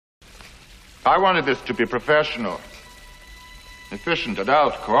I wanted this to be professional, efficient,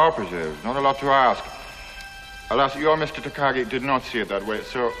 adult, cooperative, not a lot to ask. Alas, your Mr. Takagi did not see it that way,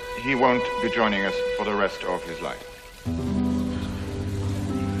 so he won't be joining us for the rest of his life.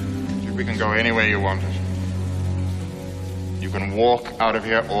 We can go any way you want us. You can walk out of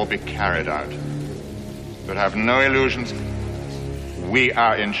here or be carried out. But have no illusions. We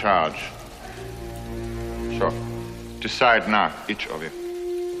are in charge. So, decide now, each of you.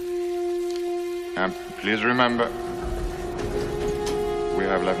 And please remember, we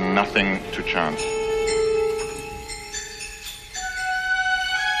have left nothing to chance.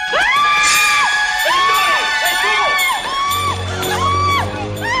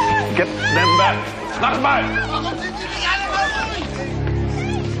 Get them back! Knock them out!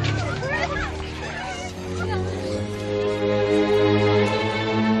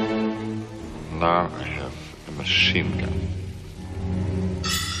 Now I have a machine gun.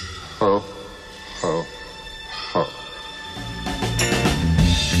 Ho, ho, ho.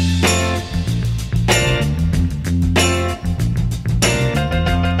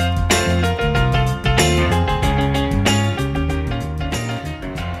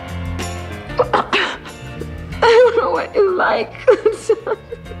 I don't know what you like.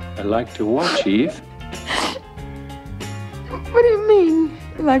 I like to watch, Eve. What do you mean,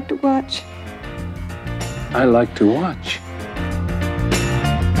 you like to watch? I like to watch.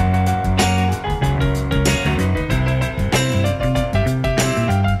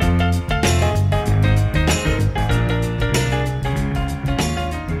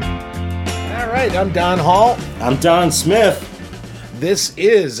 All right, I'm Don Hall. I'm Don Smith. This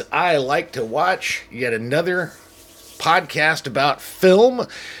is I Like to Watch, yet another podcast about film.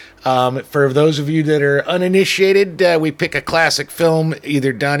 For those of you that are uninitiated, we pick a classic film.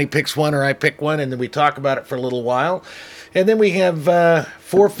 Either Donnie picks one or I pick one, and then we talk about it for a little while. And then we have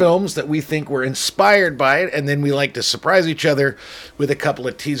 4 films that we think were inspired by it, and then we like to surprise each other with a couple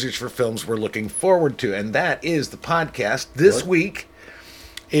of teasers for films we're looking forward to. And that is the podcast. This week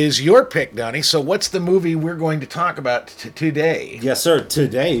is your pick, Donnie. So what's the movie we're going to talk about today? Yes, sir.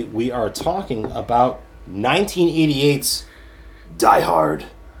 Today we are talking about 1988's Die Hard.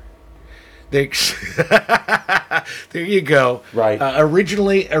 There you go. Right.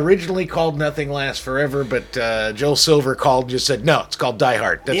 Originally called Nothing Lasts Forever, but Joel Silver just said, no, it's called Die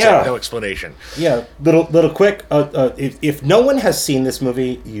Hard. That's it. No explanation. Yeah. Little quick. If no one has seen this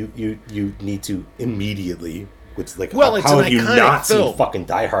movie, you need to immediately. It's like, well, how it's have you not film. seen fucking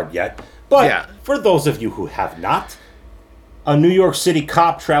Die Hard yet? But for those of you who have not, a New York City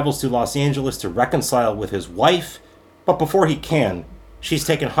cop travels to Los Angeles to reconcile with his wife, but before he can, she's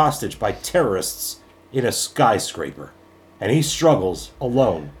taken hostage by terrorists in a skyscraper, and he struggles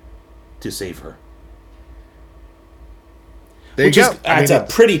alone to save her. That's a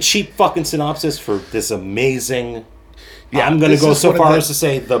pretty cheap fucking synopsis for this amazing. Yeah, I'm going to go so far as to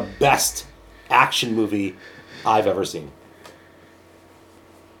say the best action movie I've ever seen.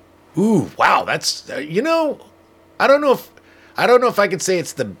 Ooh, wow, that's I don't know if I could say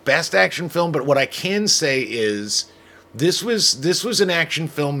it's the best action film, but what I can say is this was an action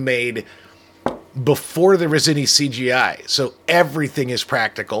film made before there was any CGI. So everything is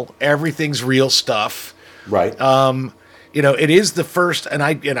practical, everything's real stuff. Right. It is the first, and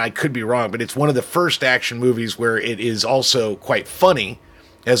I could be wrong, but it's one of the first action movies where it is also quite funny,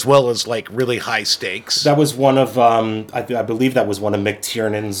 as well as like really high stakes. That was one of, I believe that was one of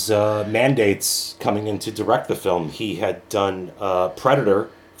McTiernan's mandates coming in to direct the film. He had done Predator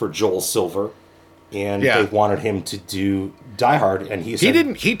for Joel Silver, and they wanted him to do Die Hard, and he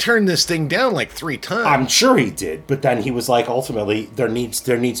said, he turned this thing down like 3 times. I'm sure he did, but then he was like, ultimately, there needs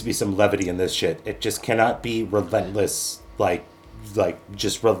to be some levity in this shit. It just cannot be relentless, like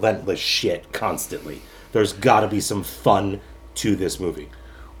just relentless shit constantly. There's got to be some fun to this movie.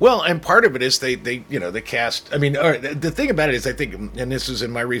 Well, and part of it is they cast. I mean, the thing about it is, I think, and this was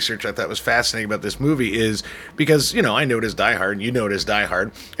in my research, I thought was fascinating about this movie is because I know it as Die Hard, you know it as Die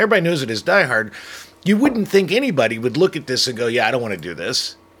Hard, everybody knows it as Die Hard. You wouldn't think anybody would look at this and go, "Yeah, I don't want to do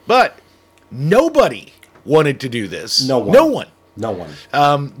this," but nobody wanted to do this. No one. No one.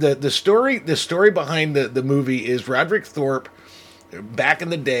 The story behind the movie is Roderick Thorpe, back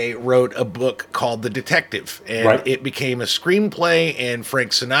in the day, wrote a book called The Detective, and it became a screenplay, and Frank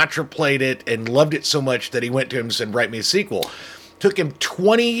Sinatra played it and loved it so much that he went to him and said, write me a sequel. Took him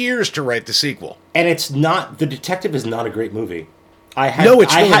 20 years to write the sequel. And The Detective is not a great movie. It's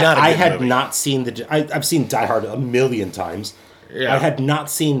really not a good movie. Not seen I've seen Die Hard a million times. Yeah. I had not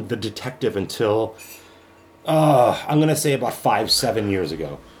seen The Detective until, I'm going to say about 5-7 years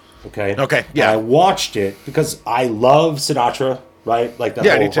ago. Okay? Okay, yeah. And I watched it because I love Sinatra. right? Like the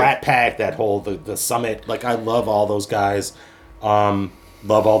whole Rat Pack, that whole the Summit. Like I love all those guys, love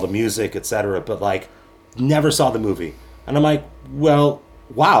all the music, etc. But like, never saw the movie, and I'm like, well,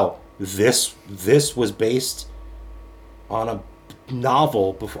 wow, this was based on a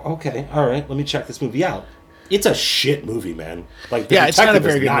novel before. Okay, all right, let me check this movie out. It's a shit movie, man. Like the it's not a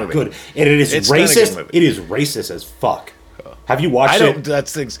very Detective is good not movie. good, and it is It's not a good racist. movie. It is racist as fuck. Have you watched it?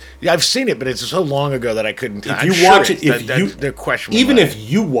 That's things. Yeah, I've seen it, but it's so long ago that I couldn't. If you watch it, they're questionable. Even if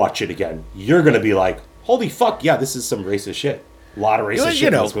you watch it again, you're gonna be like, "Holy fuck, yeah, this is some racist shit." A lot of racist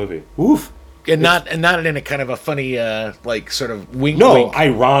shit in this movie. Oof. And not in a kind of a funny, like sort of wink. No, wink.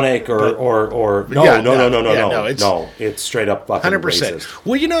 ironic or no. It's straight up fucking 100%. racist.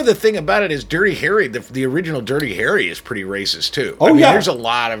 Well, the thing about it is Dirty Harry. The original Dirty Harry is pretty racist too. Oh, there's a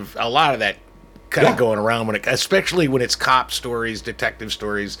lot of that kind of going around especially when it's cop stories, detective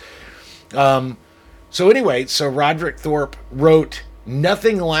stories. So Roderick Thorpe wrote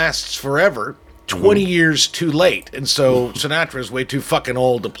 "Nothing Lasts Forever." 20 years too late, and so Sinatra's way too fucking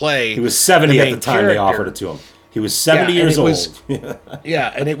old to play. He was 70 at the time character. they offered it to him. He was 70 years old.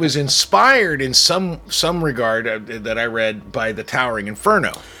 And it was inspired in some regard that I read by The Towering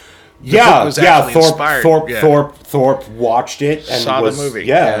Inferno. Thorpe watched it and saw the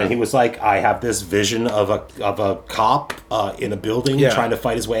movie. And he was like, I have this vision of a cop in a building trying to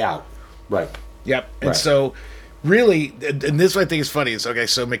fight his way out. Right. Yep. And so really, and this I think is funny, is so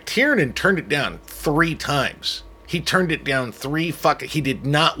McTiernan turned it down 3 times. He turned it down he did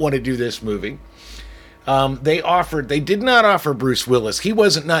not want to do this movie. They did not offer Bruce Willis. He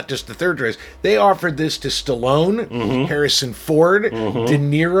wasn't not just the third choice. They offered this to Stallone, Harrison Ford, De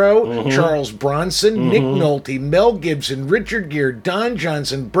Niro, Charles Bronson, Nick Nolte, Mel Gibson, Richard Gere, Don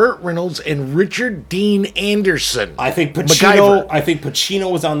Johnson, Burt Reynolds, and Richard Dean Anderson. I think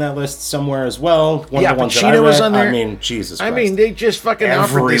Pacino was on that list somewhere as well. Pacino was on there. I mean, Jesus Christ. They just fucking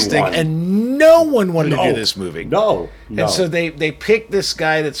offered this thing, and no one wanted to do this movie. No. And so they picked this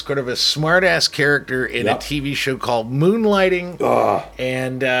guy that's sort of a smart-ass character in a TV show called Moonlighting,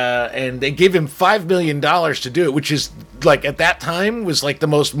 and they gave him $5 million to do it, which is like at that time was like the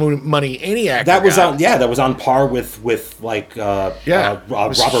most money any actor that was got. That was on par with Robert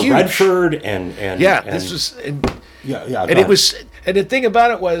Redford and this was and it was, and the thing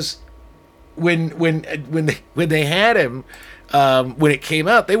about it was when they had him when it came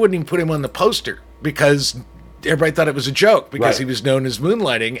out, they wouldn't even put him on the poster because everybody thought it was a joke because he was known as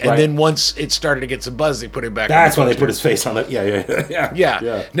Moonlighting, and then once it started to get some buzz, they put him back. That's when they put his face on it.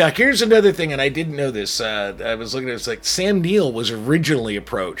 Yeah. Now here's another thing, and I didn't know this. I was looking at it. It's like Sam Neill was originally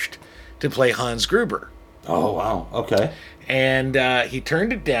approached to play Hans Gruber. Oh wow, okay. And he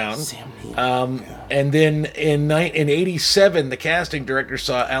turned it down. Sam Neill. And then in '87, the casting director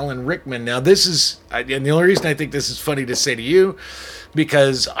saw Alan Rickman. Now this is, and the only reason I think this is funny to say to you,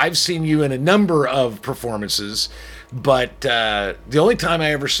 because I've seen you in a number of performances, but the only time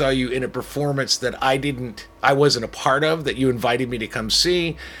I ever saw you in a performance that I wasn't a part of, that you invited me to come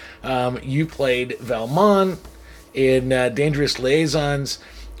see, you played Valmont in Dangerous Liaisons,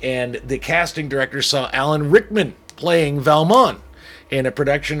 and the casting director saw Alan Rickman playing Valmont in a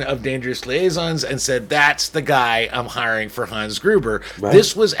production of Dangerous Liaisons and said, that's the guy I'm hiring for Hans Gruber. Right.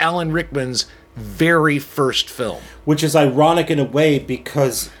 This was Alan Rickman's very first film. Which is ironic in a way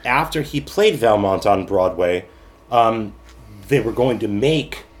because after he played Valmont on Broadway, they were going to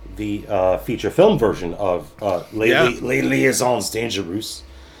make the feature film version of Les Liaisons Dangereuses.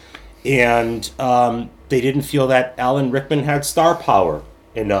 And they didn't feel that Alan Rickman had star power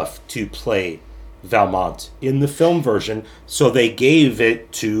enough to play Valmont in the film version, so they gave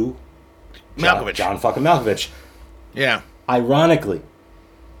it to John fucking Malkovich. Yeah. Ironically,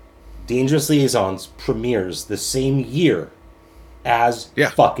 Dangerous Liaisons premieres the same year as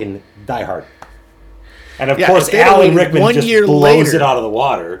fucking Die Hard. And of course, Alan Rickman just blows it out of the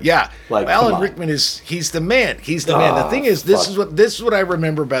water. Yeah. Like, Alan Rickman he's the man. He's the man. The thing is, this is what I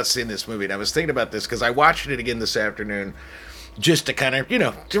remember about seeing this movie. And I was thinking about this because I watched it again this afternoon just to kind of,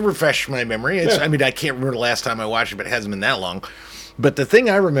 to refresh my memory. I mean, I can't remember the last time I watched it, but it hasn't been that long. But the thing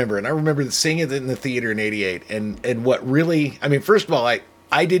I remember seeing it in the theater in '88, and what really, I mean, first of all,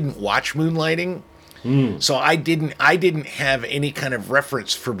 I didn't watch Moonlighting, so I didn't have any kind of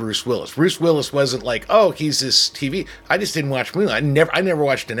reference for Bruce Willis. Bruce Willis wasn't like, oh, he's this TV. I just didn't watch Moonlight. I never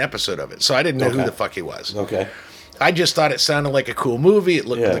watched an episode of it, so I didn't know who the fuck he was. Okay. I just thought it sounded like a cool movie.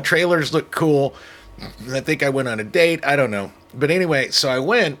 The trailers looked cool. I think I went on a date. I don't know. But anyway, so I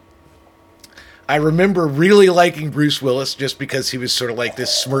went. I remember really liking Bruce Willis just because he was sort of like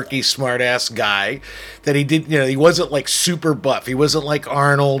this smirky, smart-ass guy that he did, he wasn't like super buff. He wasn't like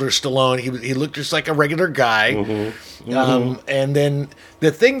Arnold or Stallone. He looked just like a regular guy. And then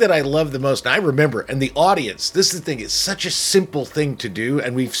the thing that I love the most, and I remember, and the audience, this is the thing, it's such a simple thing to do,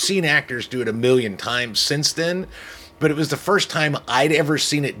 and we've seen actors do it a million times since then, but it was the first time I'd ever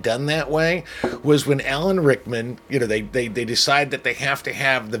seen it done that way, was when Alan Rickman, they decide that they have to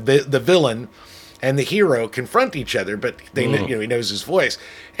have the villain and the hero confront each other, but he knows his voice.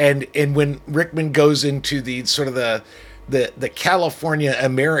 And when Rickman goes into the sort of the California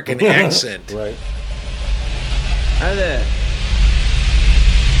American accent. Right. Hi there.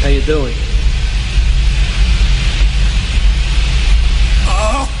 How you doing?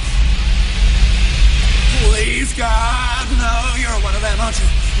 Oh, please, God, no, you're one of them, aren't you?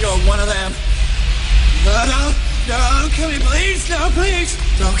 You're one of them. No, don't kill me, please, no, please.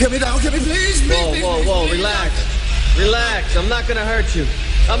 Don't kill me, please. Whoa, relax. Relax, I'm not gonna hurt you.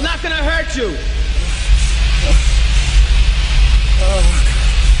 I'm not gonna hurt you.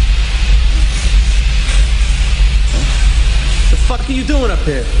 The fuck are you doing up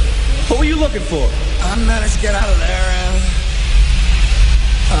here? What were you looking for? I managed to get out of there,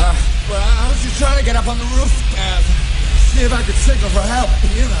 well, I was just trying to get up on the roof, see if I could signal for help,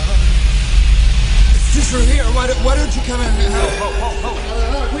 It's just from here. Why don't you come in and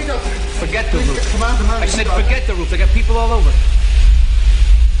help? We don't. Forget the roof. Come on. I said forget the roof. They got people all over.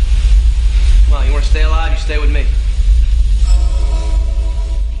 Come on, you want to stay alive? You stay with me.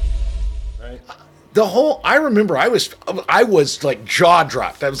 I remember I was like jaw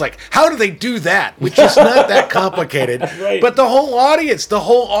dropped. I was like, how do they do that? Which is not that complicated. Right. But the whole audience,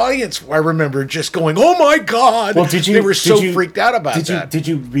 I remember just going, oh my God. Well, they were so freaked out about that. Did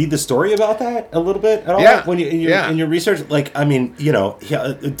you read the story about that a little bit at all? Yeah. When in your research,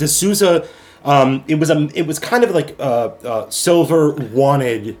 D'Souza, it was kind of like Silver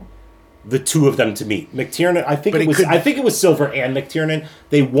wanted the two of them to meet. McTiernan, I think it was Silver and McTiernan.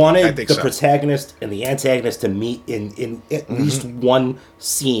 They wanted the protagonist and the antagonist to meet in at least one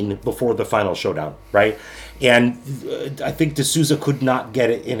scene before the final showdown, right? And I think D'Souza could not get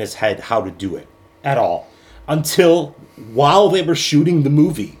it in his head how to do it at all until while they were shooting the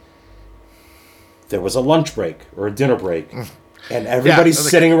movie, there was a lunch break or a dinner break, and everybody's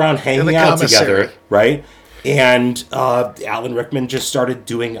sitting around hanging out together, right? And Alan Rickman just started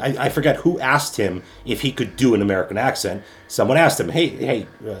doing, I forget who asked him if he could do an American accent. Someone asked him, hey,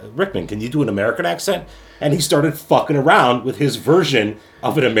 Rickman, can you do an American accent? And he started fucking around with his version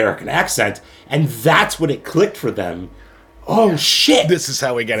of an American accent. And that's when it clicked for them. Oh, shit. This is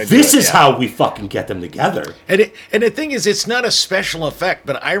how we got to do it. This is how we fucking get them together. And the thing is, it's not a special effect,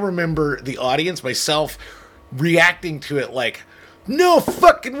 but I remember the audience, myself, reacting to it like, no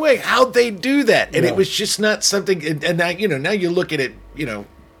fucking way, how'd they do that? And it was just not something, and now, now you look at it,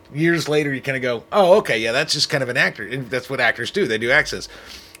 years later, you kind of go, oh, okay, yeah, that's just kind of an actor. And that's what actors do. They do accents.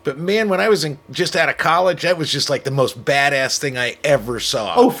 But man, when I was just out of college, that was just like the most badass thing I ever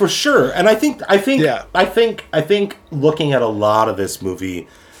saw. Oh, for sure. And I think looking at a lot of this movie,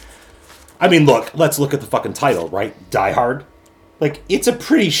 I mean, let's look at the fucking title, right? Die Hard. Like, it's a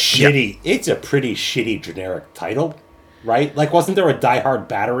pretty shitty generic title. Right? Like, wasn't there a Die Hard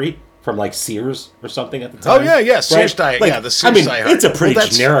battery from, like, Sears or something at the time? Oh, yeah, Sears right? the Sears Die Hard. It's a pretty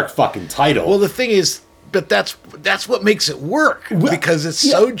generic fucking title. Well, the thing is, but that's what makes it work, because it's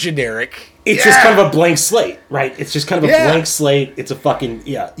so generic. It's just kind of a blank slate, right? It's just kind of a blank slate. It's a fucking,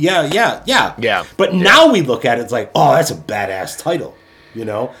 Yeah. But now we look at it, it's like, oh, that's a badass title,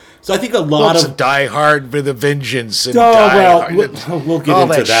 So I think a lot of Die Hard with a Vengeance. And we'll get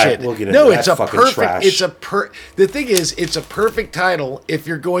into that. Shit. We'll get into that. It's a fucking perfect. trash. The thing is, it's a perfect title if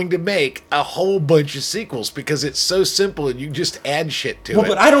you're going to make a whole bunch of sequels, because it's so simple and you just add shit to it. Well,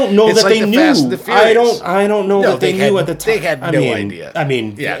 but I don't know it's that like they knew. I don't know that they knew at the time. They had no idea. I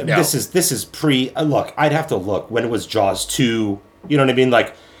mean, this is pre. Look, I'd have to look when it was Jaws 2. You know what I mean?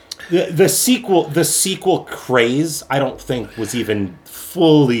 Like the sequel craze. I don't think was even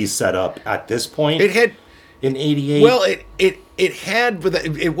fully set up at this point. It had in '88. Well, it had, but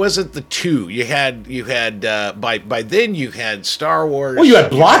it wasn't the two. You had by then you had Star Wars. Well, you had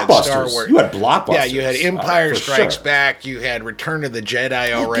blockbusters. You had blockbusters. Yeah, you had Empire Strikes Back. You had Return of the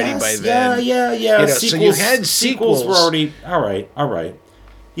Jedi already by then. Yeah. So you had sequels. Were already all right.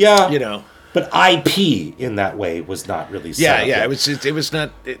 Yeah, but IP in that way was not really set up yet. It was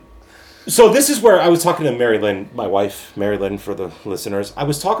not. So this is where I was talking to Mary Lynn, my wife, Mary Lynn, for the listeners. I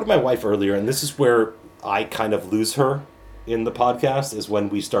was talking to my wife earlier, and this is where I kind of lose her in the podcast, is when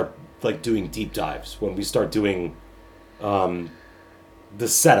we start like doing deep dives, when we start doing the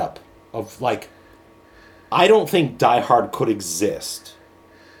setup of like I don't think Die Hard could exist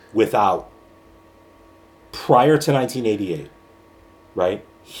without, prior to 1988, right?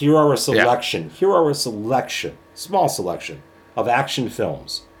 Here are a selection, small selection, of action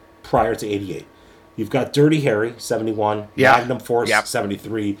films prior to 88. You've got Dirty Harry, 71, Magnum Force,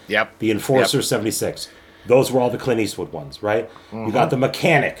 73, The Enforcer, 76. Those were all the Clint Eastwood ones, right? You got The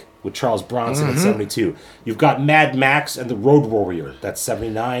Mechanic with Charles Bronson in 72. You've got Mad Max and The Road Warrior, that's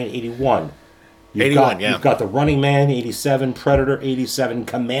 79, 81. You've got The Running Man, 87, Predator, 87,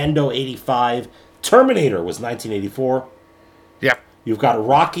 Commando, 85, Terminator was 1984. Yeah. You've got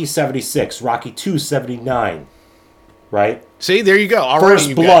Rocky, 76, Rocky 2, 79, right? See, there you go. Already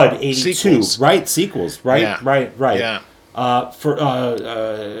First Blood, 82, sequels. Right? Sequels, right? Yeah. Right. Yeah.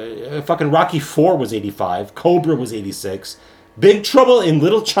 Fucking Rocky 4 was 85, Cobra was 86, Big Trouble in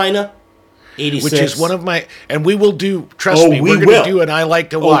Little China, 86. Which is one of my, and we will do, trust me, we're going to do an I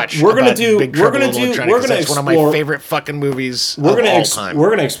Like to Watch. We're going to do, it's one of my favorite fucking movies of all time. We're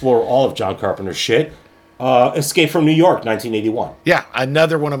going to explore all of John Carpenter's shit. Escape from New York, 1981. Yeah,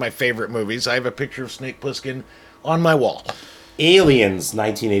 another one of my favorite movies. I have a picture of Snake Plissken on my wall. Aliens,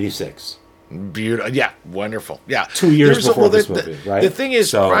 1986. Beautiful. Yeah, wonderful. Yeah. 2 years before this movie, right? The thing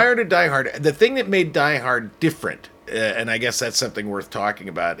is, prior to Die Hard, the thing that made Die Hard different, and I guess that's something worth talking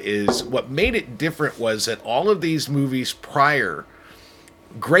about, is what made it different was that all of these movies prior,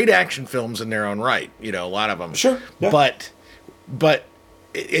 great action films in their own right, a lot of them. Sure. Yeah. But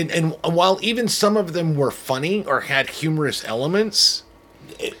and while even some of them were funny or had humorous elements,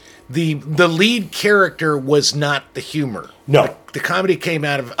 the lead character was not the humor. No. The comedy came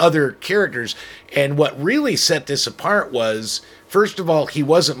out of other characters, and what really set this apart was, first of all, he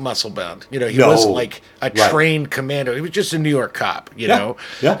wasn't muscle bound. He wasn't like a trained commando. He was just a New York cop, know?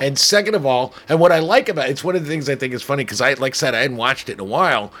 Yeah. And second of all, and what I like about it's one of the things I think is funny, because like I said, I hadn't watched it in a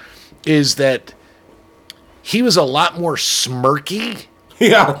while, is that he was a lot more smirky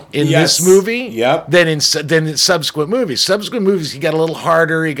in this movie than in subsequent movies. Subsequent movies, he got a little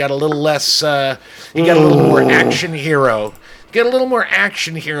harder, he got a little less, he got a little more action hero. Get a little more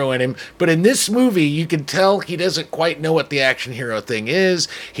action hero in him, but in this movie, you can tell he doesn't quite know what the action hero thing is.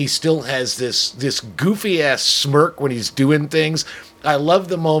 He still has this goofy ass smirk when he's doing things. I love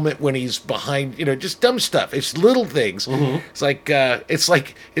the moment when he's behind, just dumb stuff. It's little things. Mm-hmm.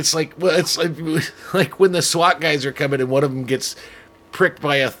 It's like when the SWAT guys are coming and one of them gets pricked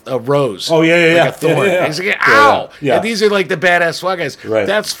by a rose. Oh, yeah. A thorn. Yeah. He's like, ow! Yeah. And these are like the badass SWAT guys. Right.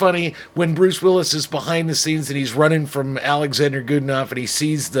 That's funny when Bruce Willis is behind the scenes and he's running from Alexander Goodenough and he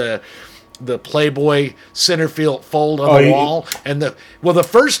sees the Playboy centerfield fold on the wall. And the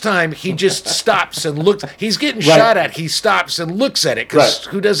first time he just stops and looks. He's getting shot at. He stops and looks at it, because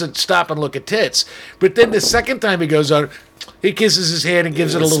who doesn't stop and look at tits? But then the second time he goes on, he kisses his hand and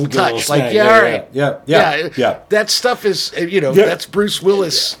gives it a little touch. All right. Yeah. That stuff is, that's Bruce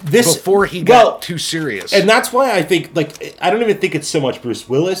Willis before he got too serious. And that's why I think, I don't even think it's so much Bruce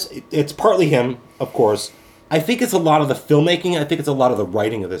Willis. It's partly him, of course. I think it's a lot of the filmmaking. I think it's a lot of the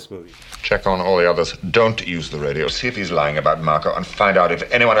writing of this movie. Check on all the others. Don't use the radio. See if he's lying about Marco and find out if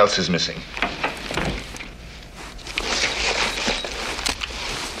anyone else is missing.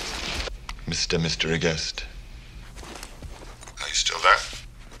 Mr. Mystery Guest. Are you still there?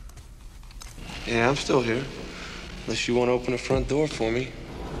 Yeah, I'm still here. Unless you want to open the front door for me.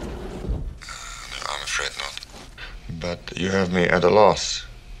 No, I'm afraid not. But you have me at a loss.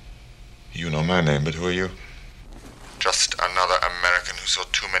 You know my name, but who are you? Just another American who saw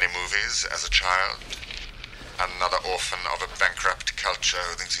too many movies as a child. Another orphan of a bankrupt culture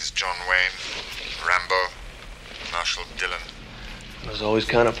who thinks he's John Wayne, Rambo, Marshall Dillon. I was always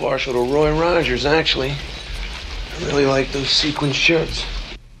kind of partial to Roy Rogers, actually. I really like those sequin shirts.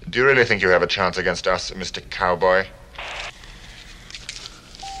 Do you really think you have a chance against us, Mr. Cowboy?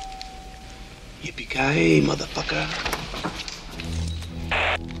 Yippee-ki-yay, motherfucker.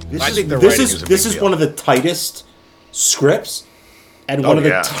 This is one of the tightest scripts and one of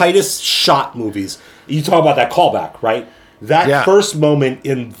the tightest shot movies. You talk about that callback, right? That first moment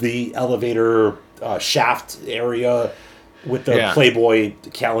in the elevator shaft area with the Playboy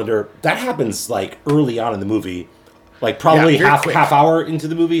calendar, that happens early on in the movie. Probably half hour into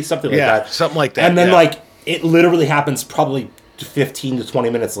the movie, something like that. Something like that. And then it literally happens probably 15 to 20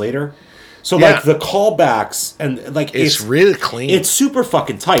 minutes later. So the callbacks and it's really clean. It's super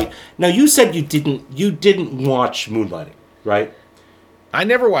fucking tight. Now you said you didn't watch Moonlighting, right? I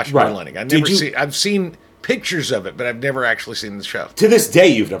never watched Moonlighting. I've seen pictures of it, but I've never actually seen the show. To this day,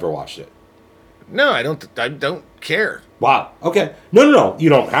 you've never watched it. No, I don't care. Wow. Okay. No. You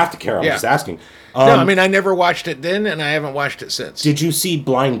don't have to care. I'm just asking. No, I mean, I never watched it then, and I haven't watched it since. Did you see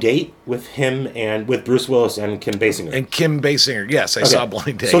Blind Date with him and with Bruce Willis and Kim Basinger? And Kim Basinger, yes, I saw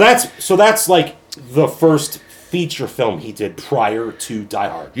Blind Date. So that's like the first feature film he did prior to Die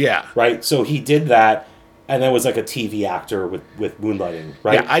Hard. Yeah. Right? So he did that, and then was like a TV actor with moonlighting,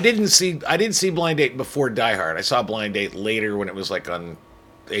 right? Yeah, I didn't see Blind Date before Die Hard. I saw Blind Date later when it was like on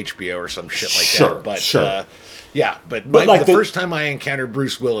HBO or some shit like that. But sure. But like the first time I encountered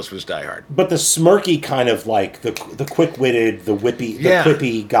Bruce Willis was Die Hard. But the smirky kind of like the quick-witted, the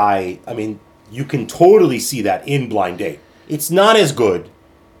quippy guy, I mean, you can totally see that in Blind Date. It's not as good.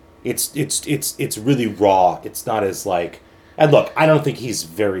 It's really raw. It's not as like... And look, I don't think he's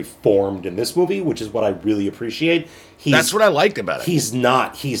very formed in this movie, which is what I really appreciate. That's what I liked about it. He's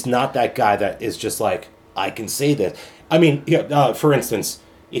not that guy that is just like, I can say this. I mean, for instance,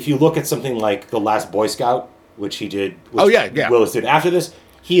 if you look at something like The Last Boy Scout, which he did, Willis did after this,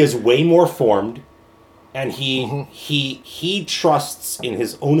 he is way more formed, and he trusts in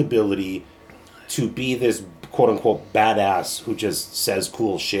his own ability to be this quote unquote badass who just says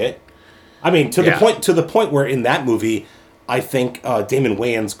cool shit. I mean, to the point where in that movie, I think Damon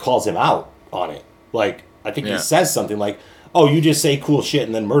Wayans calls him out on it. Like, I think he says something like, "Oh, you just say cool shit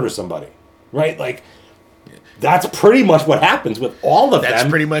and then murder somebody," right? Like. That's pretty much what happens with all of them. That's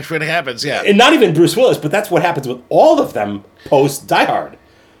pretty much what happens, yeah. And not even Bruce Willis, but that's what happens with all of them post Die Hard.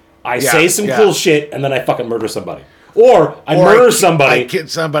 I say some cool shit, and then I fucking murder somebody. Or I murder somebody. I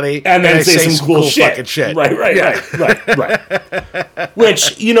kid somebody. And then say some cool fucking shit. Right.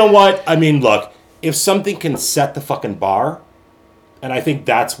 Which, you know what? I mean, look, if something can set the fucking bar, and I think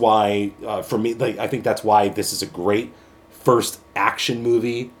that's why, for me, like, I think that's why this is a great first action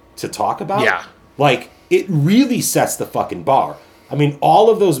movie to talk about. Yeah. Like, it really sets the fucking bar. I mean, all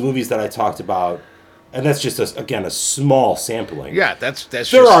of those movies that I talked about, and that's just, a small sampling. Yeah, that's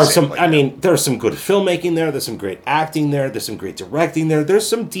there are some, I mean, there's some good filmmaking there. There's some great acting there. There's some great directing there. There's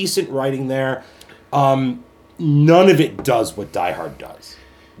some decent writing there. None of it does what Die Hard does.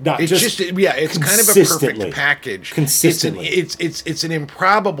 It's kind of a perfect package. Consistently. It's an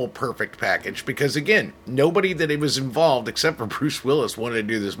improbable perfect package because, again, nobody that was involved except for Bruce Willis wanted to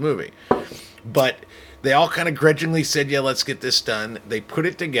do this movie. But they all kind of grudgingly said, yeah, let's get this done. They put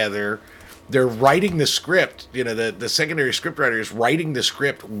it together. They're writing the script. You know, the secondary script writer is writing the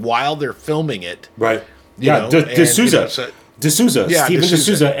script while they're filming it. Right. D'Souza. Steven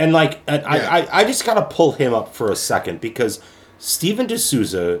D'Souza. And, like, I just got to pull him up for a second because Steven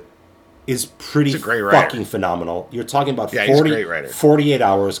D'Souza is pretty fucking phenomenal. You're talking about 48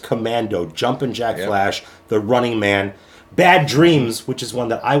 Hours, Commando, Jumpin' Jack Flash, The Running Man, Bad Dreams, which is one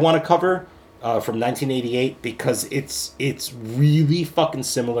that I want to cover from 1988 because it's really fucking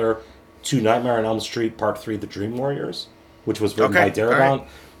similar to Nightmare on Elm Street Part 3, The Dream Warriors, which was written by Darabont. Right.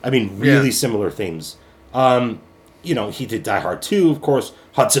 I mean, really similar themes. You know, he did Die Hard 2, of course,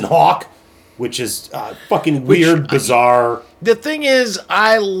 Hudson Hawk, which is fucking weird, bizarre. The thing is,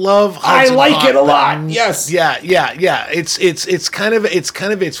 I love Hudson Hawk. I like it a lot. Yes. Yeah. It's kind of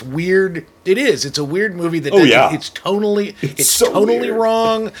weird. It is. It's a weird movie that it's totally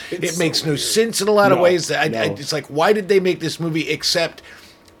wrong. It makes no sense in a lot of ways. It's like, why did they make this movie except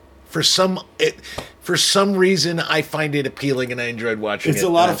for some reason I find it appealing and I enjoyed watching it. It's a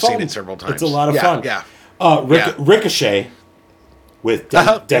lot of fun. I've seen it several times. It's a lot of fun. Yeah. Ricochet with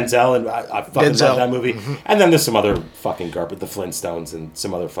Denzel, and I fucking love that movie. Mm-hmm. And then there's some other fucking garbage, the Flintstones and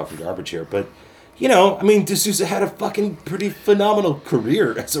some other fucking garbage here. But, you know, I mean, D'Souza had a fucking pretty phenomenal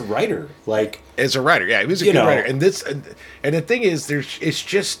career as a writer. As a writer, yeah. He was a good writer. And the thing is, it's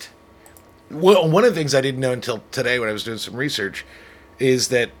just... Well, one of the things I didn't know until today when I was doing some research is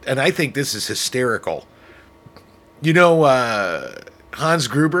that, and I think this is hysterical, you know, Hans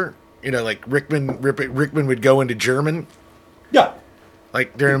Gruber, you know, like Rickman would go into German. Yeah.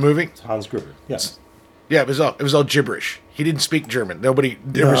 Like during a movie? Hans Gruber, yes. Yeah, it was all gibberish. He didn't speak German. There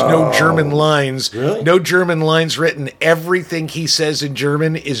was no German lines. Really? No German lines written. Everything he says in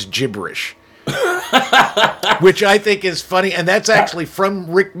German is gibberish. Which I think is funny, and that's actually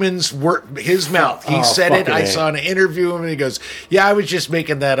from Rickman's his mouth. He said it. I saw an interview of him, and he goes, "Yeah, I was just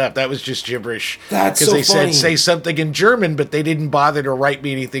making that up. That was just gibberish." That's so funny. Because they said say something in German, but they didn't bother to write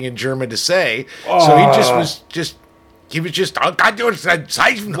me anything in German to say. So he was just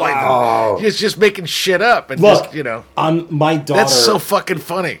wow. He was just making shit up and look, just, you know. My daughter. That's so fucking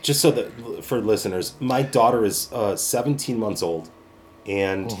funny. Just so that for listeners, my daughter is 17 months old.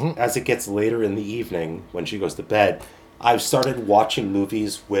 And as it gets later in the evening, when she goes to bed, I've started watching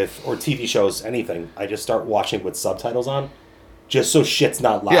movies or TV shows, anything. I just start watching with subtitles on, just so shit's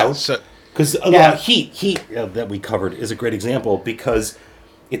not loud. Because Heat that we covered is a great example because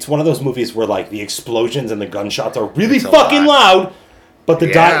it's one of those movies where like the explosions and the gunshots are really fucking loud, but the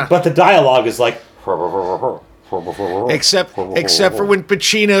dialogue is like except for when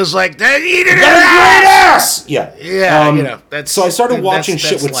Pacino's like that ass. Yeah. That's so I started watching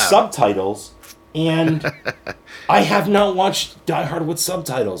shit with loud. Subtitles, and I have not watched Die Hard with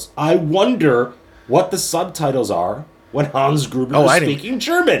subtitles. I wonder what the subtitles are when Hans Gruber is speaking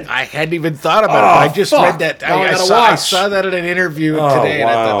German. I hadn't even thought about it. I just read that. I saw that in an interview today, and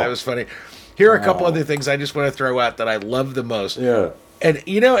I thought that was funny. Here are a couple other things I just want to throw out that I love the most. Yeah. And,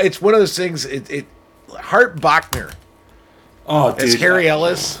 it's one of those things, Hart Bochner. Oh, dude. As Harry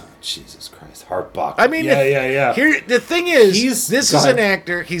Ellis. Jesus Christ. Hart Bochner. I mean, Here, the thing is, this is an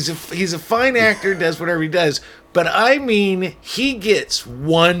actor. He's a fine actor, does whatever he does. But, I mean, he gets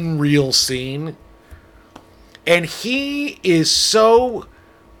one real scene. And he is so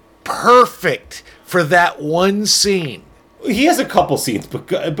perfect for that one scene. He has a couple scenes, but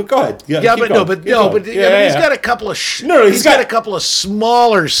go ahead. He's got a couple of he's got a couple of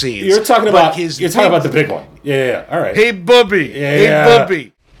smaller scenes. You're talking about the big one. Yeah. All right. Hey, Bubby.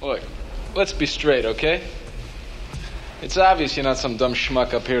 Bubby. Look, let's be straight, okay? It's obvious you're not some dumb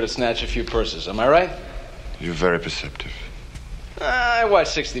schmuck up here to snatch a few purses. Am I right? You're very perceptive. I watch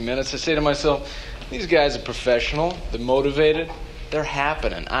 60 Minutes. I say to myself, these guys are professional. They're motivated. They're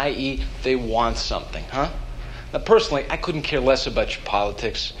happening, i.e., they want something, huh? Now, personally, I couldn't care less about your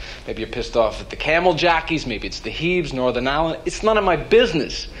politics. Maybe you're pissed off at the camel jockeys. Maybe it's the Hebes, Northern Ireland. It's none of my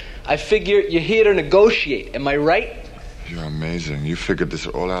business. I figure you're here to negotiate. Am I right? You're amazing. You figured this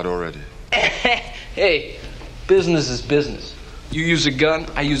all out already. Hey, business is business. You use a gun,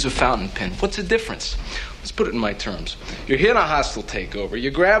 I use a fountain pen. What's the difference? Let's put it in my terms. You're here in a hostile takeover.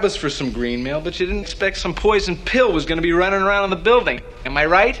 You grab us for some green mail, but you didn't expect some poison pill was going to be running around in the building. Am I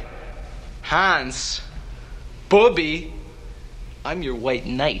right? Hans, Bobby, I'm your white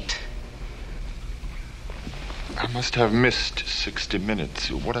knight. I must have missed 60 Minutes.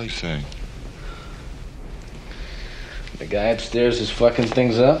 What are you saying? The guy upstairs is fucking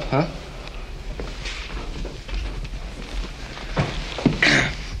things up, huh?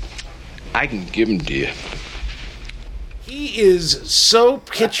 I can give him to you. He is so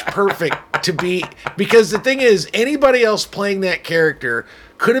pitch perfect to be, because the thing is, anybody else playing that character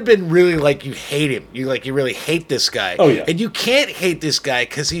could have been really like, you hate him. You really hate this guy. Oh, yeah. And you can't hate this guy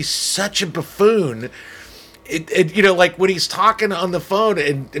because he's such a buffoon. Like when he's talking on the phone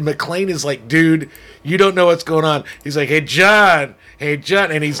and McClane is like, dude, you don't know what's going on. He's like, hey, John.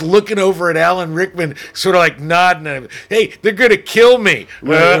 And he's looking over at Alan Rickman, sort of like nodding at him. Hey, they're going to kill me.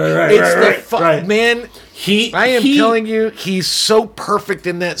 Right. Man, I am telling you, he's so perfect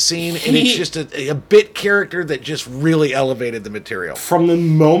in that scene, and it's just a bit character that just really elevated the material. From the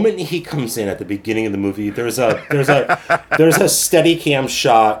moment he comes in at the beginning of the movie, there's a steady cam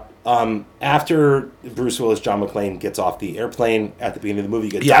shot. After Bruce Willis, John McClane gets off the airplane at the beginning of the movie,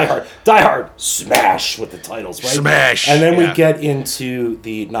 you get Die Hard, smash with the titles, right? Smash. And then we get into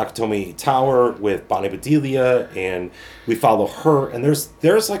the Nakatomi Tower with Bonnie Bedelia, and we follow her. And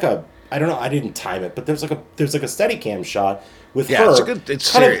there's like a, I don't know, I didn't time it, but there's like a steady cam shot with her,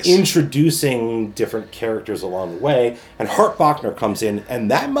 it's kind serious. of introducing different characters along the way. And Hart Bochner comes in, and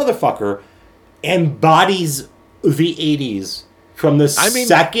that motherfucker embodies the 80s. From the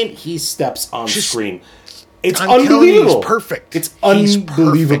second he steps on screen. It's unbelievable. He's perfect. It's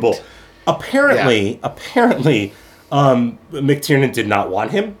unbelievable. Apparently, McTiernan did not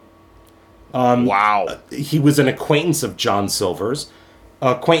want him. Wow. He was an acquaintance of John Silver's.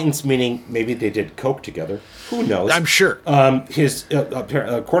 Acquaintance meaning maybe they did coke together. Who knows? I'm sure. According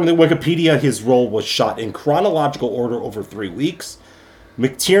to Wikipedia, his role was shot in chronological order over 3 weeks.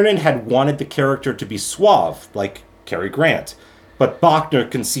 McTiernan had wanted the character to be suave, like Cary Grant. But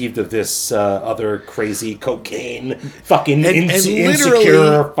Bochner conceived of this other crazy cocaine, fucking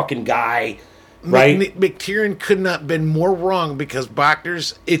insecure fucking guy, right? McTiernan could not have been more wrong, because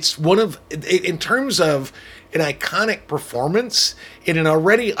Bochner's, it's one of, in terms of an iconic performance in an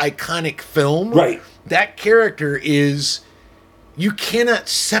already iconic film, right? That character is, you cannot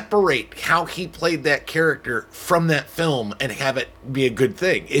separate how he played that character from that film and have it be a good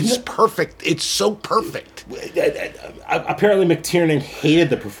thing. It's perfect. It's so perfect. Apparently, McTiernan hated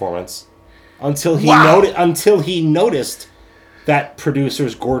the performance until he noticed that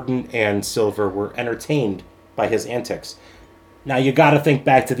producers Gordon and Silver were entertained by his antics. Now you got to think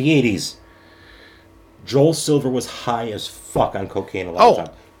back to the 80s. Joel Silver was high as fuck on cocaine a lot of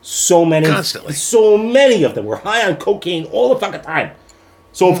time. So many of them were high on cocaine all the fucking time.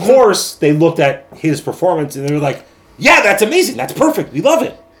 So of course they looked at his performance and they were like, "Yeah, that's amazing. That's perfect. We love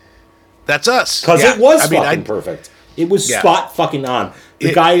it." That's us. Because Yeah. it was I mean, fucking perfect. It was Yeah. spot fucking on.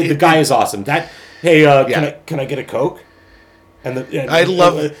 The guy is awesome. Hey, Yeah. can I get a Coke? And I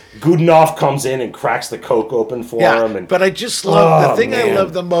love it. Goodenough comes in and cracks the Coke open for him. And, but I just love the thing man. I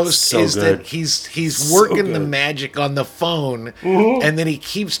love the most So is good. that he's So working the good. magic on the phone, and then he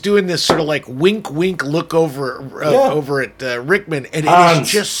keeps doing this sort of like wink look over over at Rickman, and it Hans,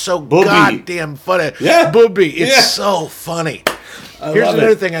 is just so Booby. goddamn funny. Yeah. Booby, it's Yeah. so funny. I Here's love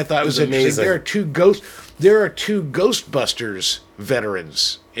another it. thing I thought was It's interesting. amazing. There are two Ghostbusters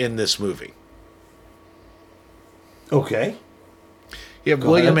veterans in this movie. Okay. You have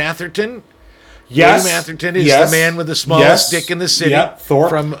Go William ahead. Atherton. Yes. William Atherton is Yes. the man with the smallest Yes. dick in the city Yep. Thorpe.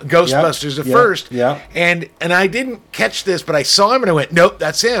 from Ghostbusters Yep. the Yep. first. Yep. And I didn't catch this, but I saw him and I went, nope,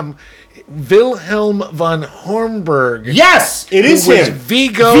 that's him. Wilhelm von Hornburg. Yes, it is who was him.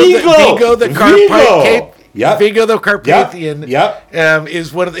 Vigo Vigo. the Vigo. Carpathian. Yep. Vigo the Carpathian. Yep.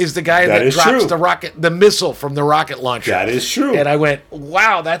 Is the guy That that is drops true. the missile from the rocket launcher. That is true. And I went,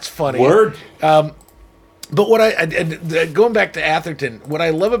 wow, that's funny. Word. But going back to Atherton, what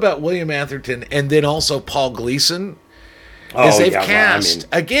I love about William Atherton and then also Paul Gleason is they've cast,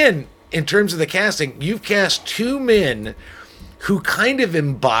 again, in terms of the casting, you've cast two men who kind of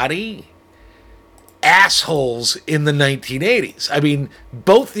embody assholes in the 1980s. I mean,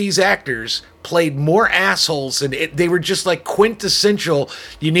 both these actors played more assholes, and they were just like quintessential.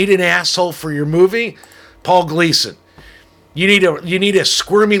 You need an asshole for your movie? Paul Gleason. You need a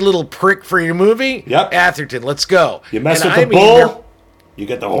squirmy little prick for your movie? Yep. Atherton, let's go. You mess And with the bull, you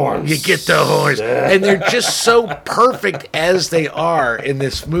get the horns. You get the horns. And they're just so perfect as they are in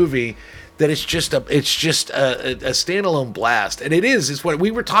this movie that it's just a standalone blast. And it's what we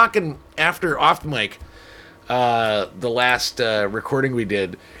were talking after off mic, the last recording we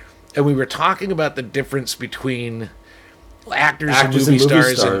did, and we were talking about the difference between actors and movie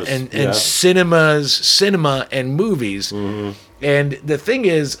stars and cinema and movies. Mm-hmm. And the thing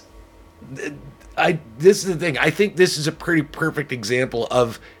is, this is the thing. I think this is a pretty perfect example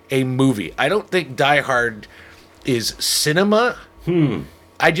of a movie. I don't think Die Hard is cinema.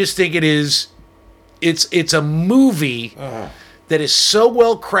 I just think it is. It's a movie that is so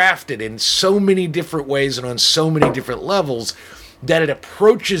well crafted in so many different ways and on so many different levels that it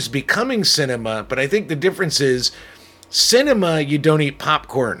approaches becoming cinema. But I think the difference is, cinema, you don't eat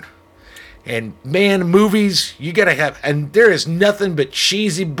popcorn. And man, movies, you gotta have, and there is nothing but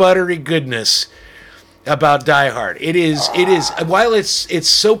cheesy, buttery goodness about Die Hard. It is, while it's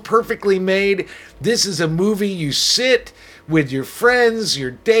so perfectly made, this is a movie you sit with your friends,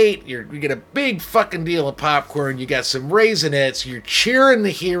 your date, you get a big fucking deal of popcorn, you got some Raisinets, you're cheering the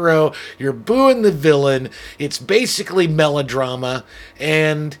hero, you're booing the villain, it's basically melodrama,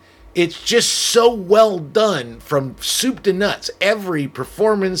 and it's just so well done from soup to nuts. Every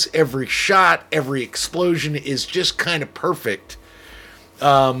performance, every shot, every explosion is just kind of perfect.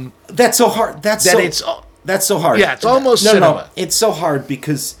 That's so hard. That's so hard. Yeah, it's almost cinema. No, it's so hard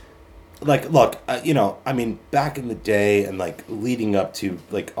because, like, look, I mean, back in the day and like leading up to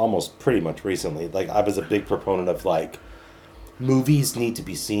like almost pretty much recently, like I was a big proponent of like movies need to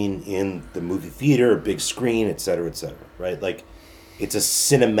be seen in the movie theater, big screen, et cetera, right? Like, it's a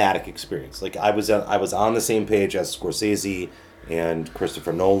cinematic experience. Like I was on the same page as Scorsese and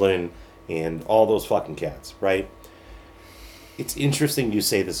Christopher Nolan and all those fucking cats, right? It's interesting you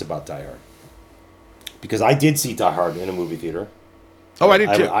say this about Die Hard. Because I did see Die Hard in a movie theater. Oh, I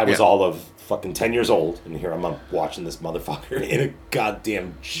did too. I was all of fucking 10 years old, and here I'm watching this motherfucker in a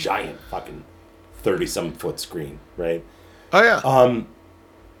goddamn giant fucking 30-some foot screen, right? Oh, yeah.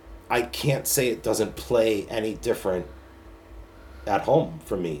 I can't say it doesn't play any different at home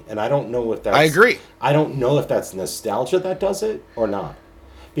for me. And I don't know if that's... I agree. I don't know if that's nostalgia that does it or not.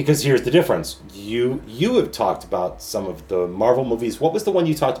 Because here's the difference. You have talked about some of the Marvel movies. What was the one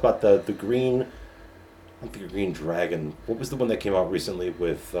you talked about? The green... I think the Green Dragon. What was the one that came out recently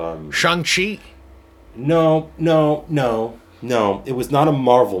with... Shang-Chi? No. It was not a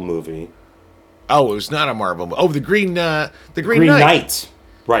Marvel movie. Oh, it was not a Marvel movie. Oh, the Green Green Knight.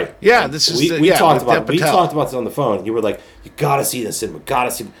 Right. Yeah, this is... We talked about this on the phone. You were like, you gotta see this cinema. Gotta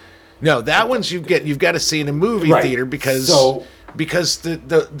see... No, that one's you've got to see in a movie theater because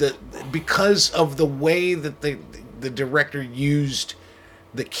the because of the way that the director used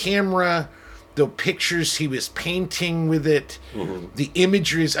the camera, the pictures he was painting with it, the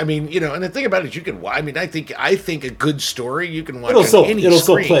imageries. I mean, and the thing about it, you can. I mean, I think a good story you can watch on any screen.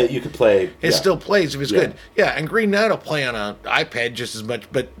 Still play. You could play. It still plays if it's good. Yeah, and Green Knight will play on an iPad just as much.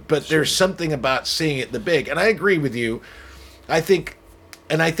 But there's something about seeing it in the big. And I agree with you. I think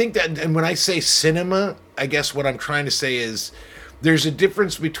that, and when I say cinema, I guess what I'm trying to say is there's a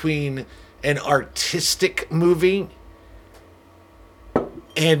difference between an artistic movie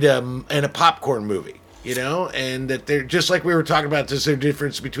and a popcorn movie. You know, and that they're just like we were talking about. There's a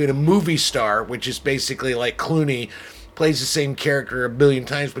difference between a movie star, which is basically like Clooney, plays the same character a billion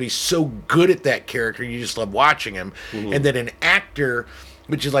times, but he's so good at that character, you just love watching him. Mm-hmm. And then an actor,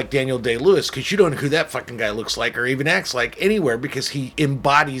 which is like Daniel Day-Lewis, because you don't know who that fucking guy looks like or even acts like anywhere, because he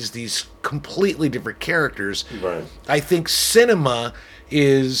embodies these completely different characters. Right. I think cinema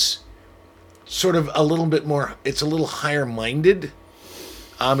is sort of a little bit more. It's a little higher minded.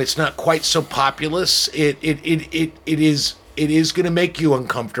 It's not quite so populous. It is going to make you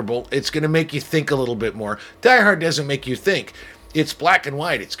uncomfortable. It's going to make you think a little bit more. Die Hard doesn't make you think. It's black and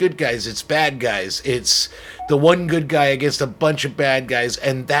white. It's good guys. It's bad guys. It's the one good guy against a bunch of bad guys,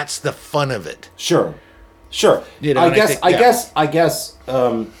 and that's the fun of it. Sure. You know, I guess.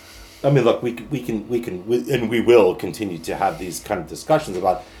 I mean, look, we can, and we will continue to have these kind of discussions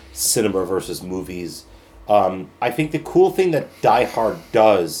about cinema versus movies. I think the cool thing that Die Hard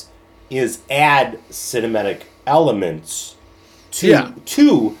does is add cinematic elements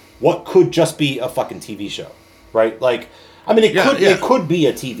to what could just be a fucking TV show, right? Like, I mean, it could be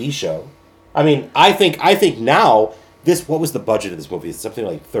a TV show. I mean, I think now what was the budget of this movie? It's something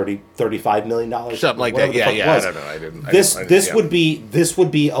like $35 million, something like that. Yeah. I don't know. This would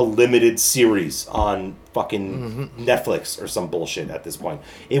be a limited series on fucking Netflix or some bullshit at this point.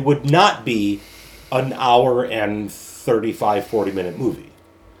 It would not be an hour and 40-minute movie,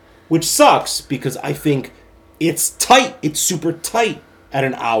 which sucks because I think it's tight. It's super tight at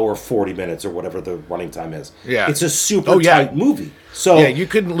an hour 40 minutes or whatever the running time is. Yeah, it's a super tight movie. So you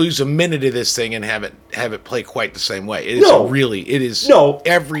couldn't lose a minute of this thing and have it play quite the same way. It is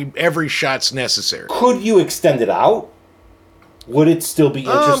every shot's necessary. Could you extend it out? Would it still be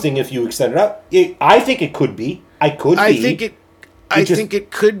interesting if you extend it out? I think it could be. I think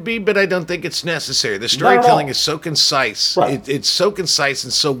it could be, but I don't think it's necessary. The storytelling is so concise. Right. It's so concise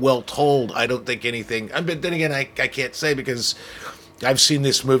and so well told. I don't think anything. But then again, I can't say because I've seen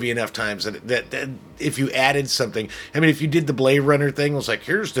this movie enough times that if you added something, I mean, if you did the Blade Runner thing, it was like,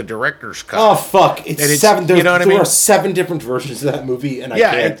 here's the director's cut. Oh fuck! It's 7. You know what I mean? There are 7 different versions of that movie, and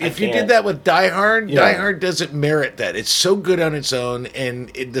if you did that with Die Hard, Die Hard doesn't merit that. It's so good on its own, and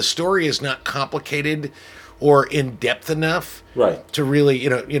the story is not complicated or in depth enough, right, to really,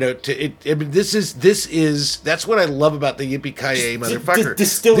 this is that's what I love about the Yippee-ki-yay motherfucker.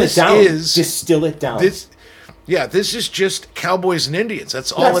 Distill it down. This is just cowboys and Indians.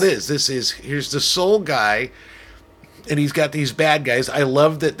 That's all it is. Here's the sole guy, and he's got these bad guys. I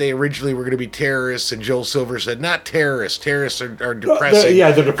love that they originally were going to be terrorists, and Joel Silver said, not terrorists. Terrorists are depressing.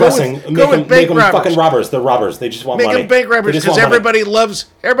 They're depressing. Make them fucking robbers. They're robbers. They just want money. Make them bank robbers because everybody loves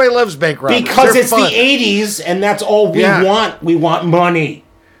bank robbers. Because it's fun. The 80s, and that's all we want. We want money,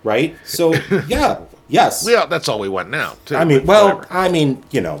 right? So, yes. Yeah, that's all we want now, too. I mean, but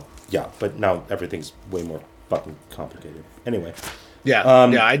now everything's way more fucking complicated. Anyway.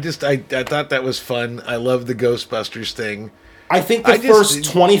 I thought that was fun. I love the Ghostbusters thing. I think the first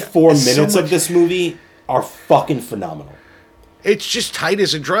 24 minutes of this movie are fucking phenomenal. It's just tight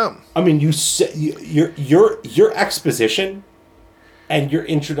as a drum. I mean, your exposition and your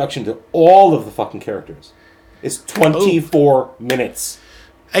introduction to all of the fucking characters is 24 minutes.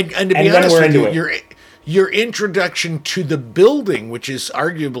 And to be honest with you, your introduction to the building, which is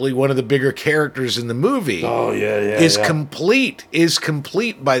arguably one of the bigger characters in the movie, is complete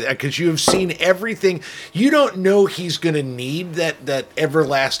by that, because you have seen everything. You don't know he's going to need that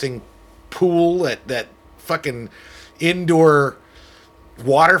everlasting pool, that fucking indoor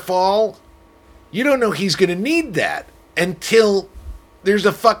waterfall. You don't know he's going to need that until there's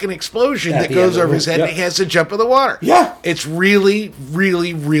a fucking explosion that goes over his head and he has to jump in the water. Yeah. It's really,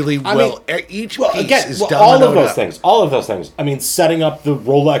 really, really each piece is done. All of those things. I mean, setting up the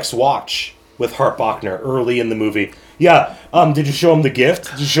Rolex watch with Hart Bochner early in the movie. Yeah. Did you show him the gift?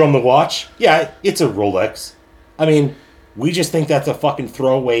 Did you show him the watch? Yeah, it's a Rolex. I mean, we just think that's a fucking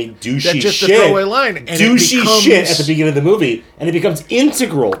throwaway douchey shit. That's just a throwaway line. And douchey shit at the beginning of the movie, and it becomes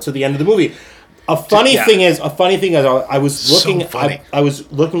integral to the end of the movie. A funny thing is, I was looking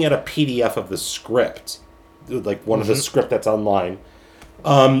at a PDF of the script, like one of the script that's online.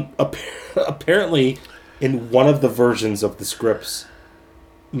 Apparently, in one of the versions of the scripts,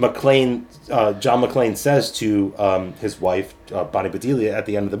 John McClane says to his wife, Bonnie Bedelia, at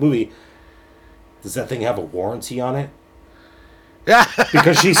the end of the movie, "Does that thing have a warranty on it?"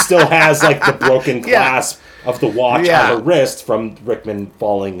 Because she still has like the broken clasp of the watch on her wrist from Rickman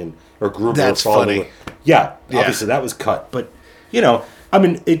falling or Gruber That's falling. Funny. Yeah, obviously that was cut, but I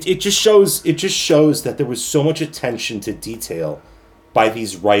mean, it just shows that there was so much attention to detail by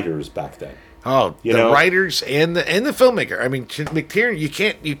these writers back then. Oh, You the know? writers and the filmmaker. I mean, McTiernan.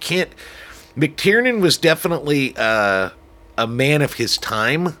 You can't. McTiernan was definitely a man of his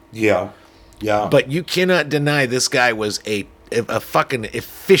time. Yeah. But you cannot deny this guy was a fucking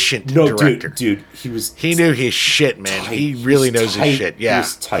efficient director. Dude, he knew his shit, man. Tight. He really He was knows tight. his shit. Yeah, He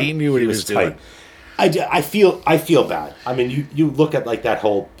was tight. he knew what he was doing. I feel bad. I mean, you look at like that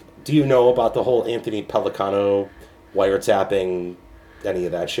whole. Do you know about the whole Anthony Pellicano wiretapping? Any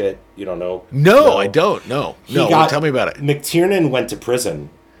of that shit? You don't know? No, I don't. No. Tell me about it. McTiernan went to prison.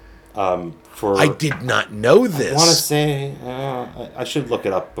 For I did not know this. I want to say I should look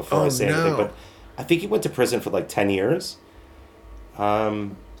it up before I say anything, but I think he went to prison for like 10 years.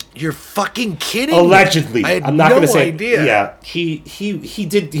 You're fucking kidding Allegedly. me. I had I'm not no going to say. idea. Yeah, he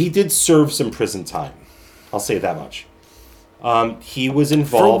did serve some prison time. I'll say that much. He was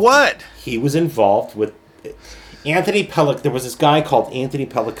involved. For what? He was involved with Anthony Pellic. There was this guy called Anthony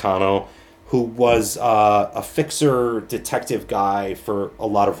Pellicano who was a fixer detective guy for a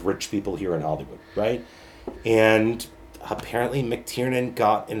lot of rich people here in Hollywood, right? And apparently McTiernan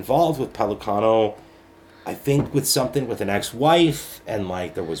got involved with Pellicano, I think with something with an ex-wife, and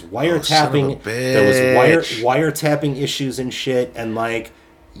like there was wiretapping. There was wiretapping issues and shit, and like,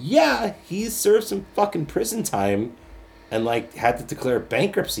 yeah, he served some fucking prison time, and like had to declare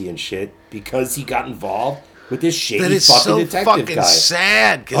bankruptcy and shit because he got involved with this shady That is fucking so detective fucking guy.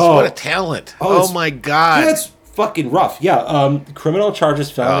 sad. Because what a talent. Oh my God. That's fucking rough. Yeah. Criminal charges,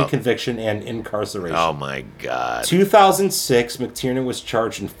 felony conviction, and incarceration. Oh my God. 2006, McTiernan was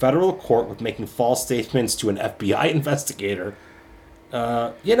charged in federal court with making false statements to an FBI investigator.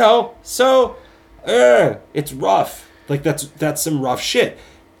 So it's rough. Like that's some rough shit.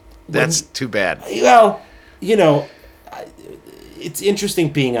 That's too bad. Well, it's interesting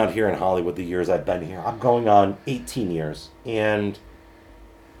being out here in Hollywood the years I've been here. I'm going on 18 years. And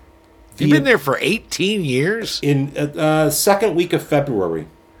you've been there for 18 years? In second week of February.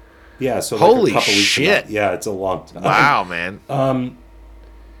 Yeah, so like holy a couple weeks shit. Yeah, it's a long time. Wow, man.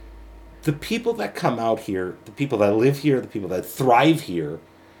 The people that come out here, the people that live here, the people that thrive here,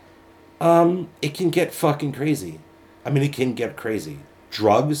 it can get fucking crazy. I mean, it can get crazy.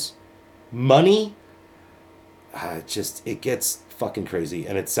 Drugs, money, it gets fucking crazy.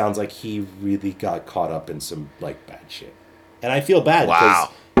 And it sounds like he really got caught up in some like bad shit. And I feel bad because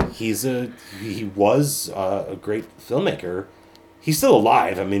he was a great filmmaker. He's still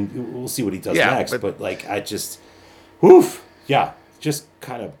alive. I mean, we'll see what he does next. But like, just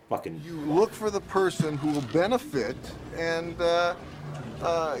kind of fucking. You look for the person who will benefit, and I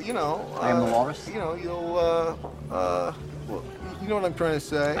am the walrus. You'll you know what I'm trying to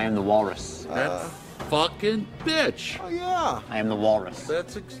say. I am the walrus. Fucking bitch. Oh yeah. I am the walrus.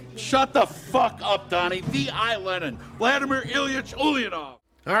 Shut the fuck up, Donnie. V.I. Lenin. Vladimir Ilyich Ulyanov.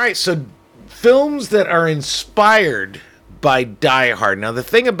 All right, so films that are inspired by Die Hard. Now, the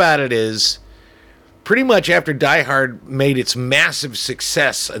thing about it is, pretty much after Die Hard made its massive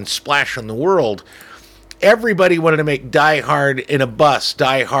success and splash on the world, everybody wanted to make Die Hard in a bus,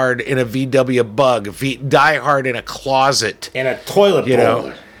 Die Hard in a VW Bug, Die Hard in a closet. In a toilet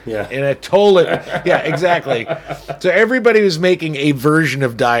bowl. Yeah. In a toilet. Yeah, exactly. So everybody was making a version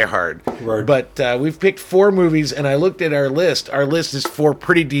of Die Hard. Right. But we've picked 4 movies, and I looked at our list. Our list is 4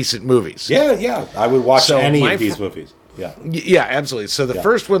 pretty decent movies. Yeah. I would watch any of these movies. Yeah. Yeah, absolutely. So the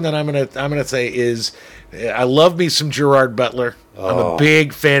first one that I'm gonna say is, I love me some Gerard Butler. I'm a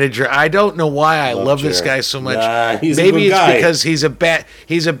big fan of Gerard. I don't know why I love this guy so much. Maybe it's because he's a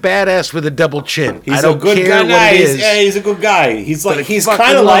badass with a double chin. He's I don't a good care guy. what it is. He's a good guy. He's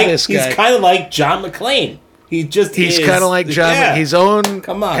kind of like John McClane. He's kind of like John. Yeah. His own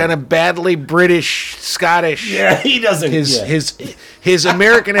Come on. kind of badly British, Scottish. Yeah, he doesn't. His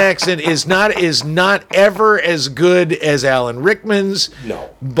American accent is not ever as good as Alan Rickman's. No,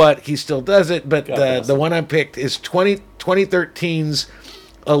 but he still does it. But the one I picked is 2013's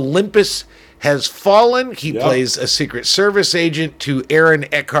Olympus Has Fallen. He plays a Secret Service agent to Aaron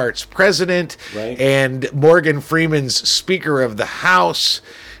Eckhart's president and Morgan Freeman's Speaker of the House.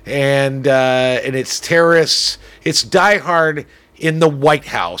 And it's terrorists. It's Die Hard in the White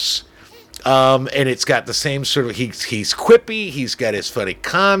House, and it's got the same sort of. He's quippy. He's got his funny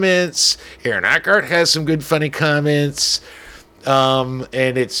comments. Aaron Eckhart has some good funny comments, and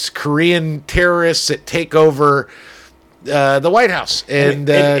it's Korean terrorists that take over the White House, and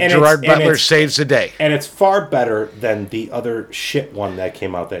Gerard Butler saves the day. And it's far better than the other shit one that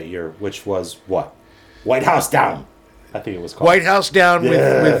came out that year, which was what? White House Down. I think it was called White House Down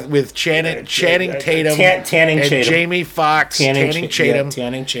with Channing Tatum, Tanning and Tatum. Jamie Foxx, Channing Tatum,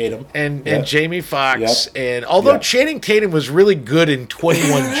 Tanning Tatum, and Jamie Foxx. And although Channing Tatum was really good in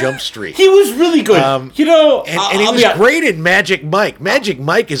 21 Jump Street, he was really good. And he was great in Magic Mike. Magic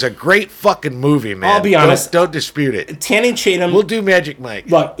Mike is a great fucking movie, man. I'll be honest. Don't dispute it. Channing Tatum. We'll do Magic Mike.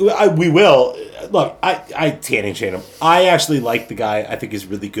 Look, we will. Look, I Channing Tatum. I actually like the guy. I think he's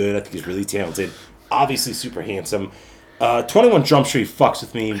really good. I think he's really talented. Obviously, super handsome. 21 Jump Street fucks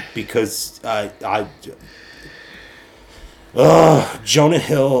with me because Jonah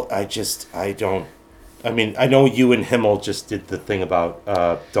Hill. I don't. I mean, I know you and Himmel just did the thing about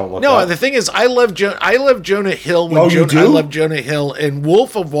Don't Look Up. No, the thing is, I love Jonah Hill. You do? I love Jonah Hill in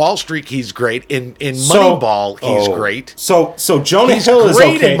Wolf of Wall Street. He's great in Moneyball. He's great. So Jonah Hill is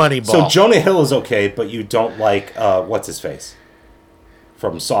great okay. in Moneyball. So Jonah Hill is okay, but you don't like what's his face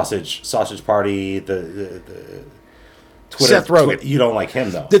from Sausage Party, the Twitter, Seth Rogen. You don't like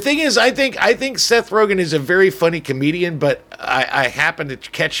him though. The thing is, I think Seth Rogen is a very funny comedian, but I happen to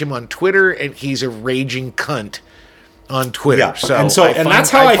catch him on Twitter, and he's a raging cunt on Twitter. Yeah, and that's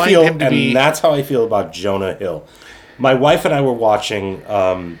how I feel. And that's how I feel about Jonah Hill. My wife and I were watching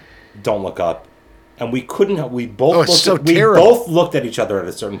Don't Look Up, and we couldn't. We both looked at each other at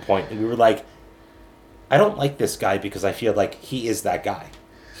a certain point, and we were like, "I don't like this guy because I feel like he is that guy.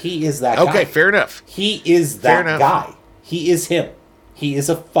 He is that guy." Okay, fair enough. He is that guy. He is him. He is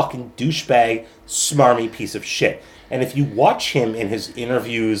a fucking douchebag, smarmy piece of shit. And if you watch him in his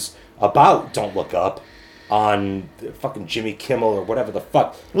interviews about Don't Look Up on fucking Jimmy Kimmel or whatever the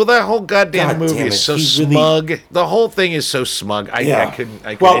fuck. Well, that whole goddamn movie is so smug. The whole thing is so smug. I couldn't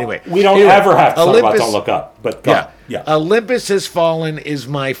anyway. We don't ever have to talk about Don't Look Up. But yeah. Olympus Has Fallen is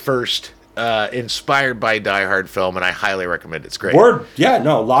my first inspired by Die Hard film, and I highly recommend it. It's great. Word. Yeah,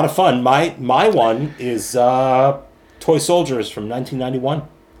 no, a lot of fun. My one is Toy Soldiers from 1991.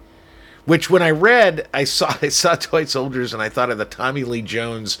 Which, when I read, I saw Toy Soldiers, and I thought of the Tommy Lee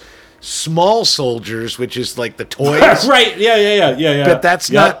Jones Small Soldiers, which is like the toys. Right? Yeah. But that's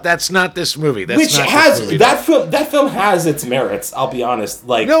not this movie. That film has its merits. I'll be honest.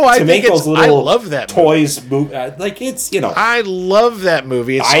 Like, no, I think I love that toys movie. Like, it's I love that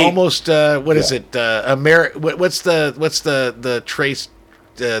movie. It's almost what is it? What's the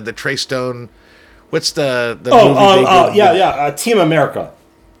Trey Stone? What's the movie? Team America.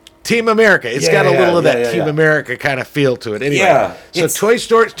 Team America. It's got a little of that Team America kind of feel to it. Anyway, so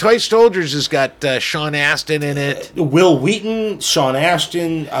Toy Soldiers has got Sean Astin in it. Will Wheaton, Sean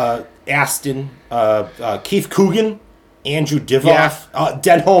Astin, Keith Coogan, Andrew Divoff,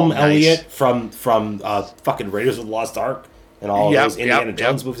 Denholm Elliott from fucking Raiders of the Lost Ark and all of those Indiana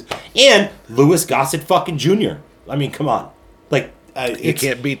Jones movies, and Louis Gossett fucking Jr. I mean, come on, like. You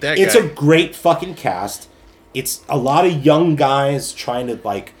can't beat that guy. It's a great fucking cast. It's a lot of young guys trying to,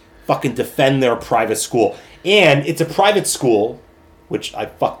 like, fucking defend their private school. And it's a private school, which I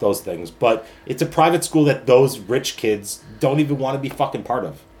fuck those things, but it's a private school that those rich kids don't even want to be fucking part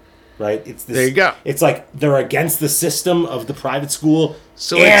of. Right? There you go. It's like they're against the system of the private school.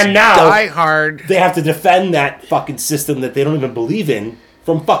 So and now Die Hard. They have to defend that fucking system that they don't even believe in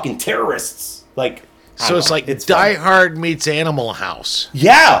from fucking terrorists. Like... So it's like Die Hard meets Animal House.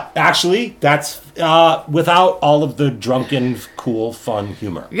 Yeah, actually, that's without all of the drunken, cool, fun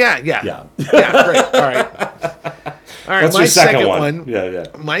humor. Yeah, great. All right. What's my your second one? Yeah.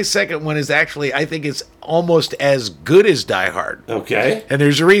 My second one is actually, I think it's almost as good as Die Hard. Okay. And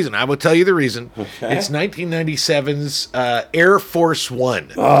there's a reason. I will tell you the reason. Okay. It's 1997's Air Force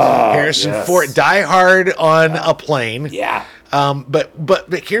One. Oh, Harrison Ford, Die Hard on a plane. Yeah.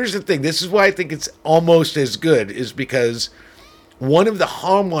 But here's the thing. This is why I think it's almost as good, is because one of the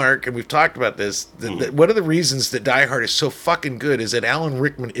hallmark, and we've talked about this, one of the reasons that Die Hard is so fucking good is that Alan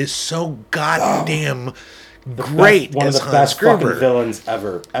Rickman is so goddamn great. One of the best fucking villains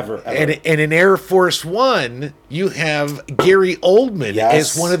ever. And in Air Force One, you have Gary Oldman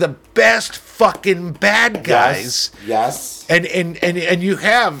as one of the best fucking bad guys. Yes. And you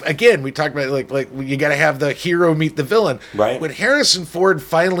have, again, we talked about like you got to have the hero meet the villain. Right. When Harrison Ford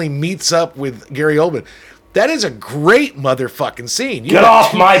finally meets up with Gary Oldman, that is a great motherfucking scene. Get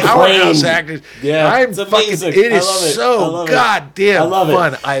off my plane. Actors. Yeah, it's amazing. It is so goddamn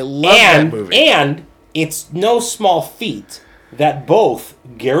fun. I love that movie. And it's no small feat that both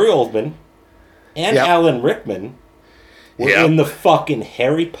Gary Oldman and Alan Rickman were in the fucking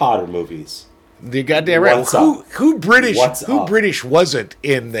Harry Potter movies. The goddamn right. Who British wasn't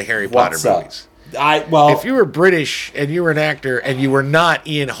in the Harry Potter movies? If you were British and you were an actor and you were not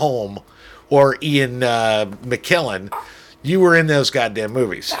Ian Holm or Ian McKellen, you were in those goddamn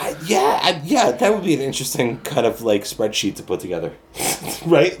movies. Yeah, that would be an interesting kind of like spreadsheet to put together,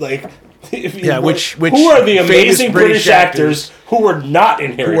 right? Like, which who are the amazing British actors who were not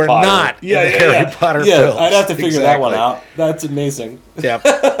in Harry Potter? Not in the Harry Potter films. I'd have to figure that one out. That's amazing. Yeah,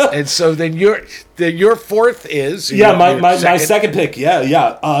 and so then your fourth is my second pick.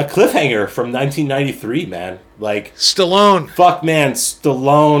 Cliffhanger from 1993, man. Like Stallone. Fuck, man,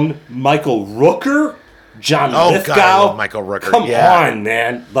 Stallone, Michael Rooker. John Lithgow. God, I love Michael Rooker. Come on,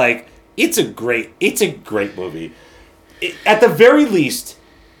 man. Like, it's a great movie. At the very least,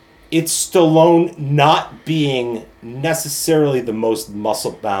 it's Stallone not being necessarily the most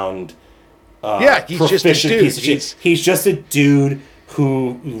muscle-bound, he's just a dude. Piece of shit. He's just a dude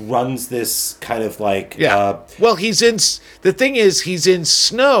who runs this kind of like... well, the thing is, he's in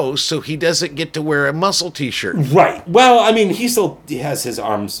snow, so he doesn't get to wear a muscle t-shirt. Right. Well, I mean, he has his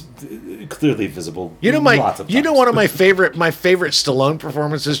arms clearly visible. One of my favorite Stallone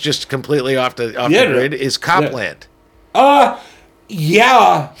performances, just completely off the grid, is Copland.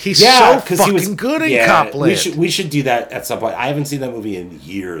 He's so fucking good in Copland. We should do that at some point. I haven't seen that movie in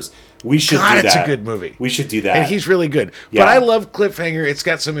years. We should do that. It's a good movie. We should do that. And he's really good. Yeah. But I love Cliffhanger. It's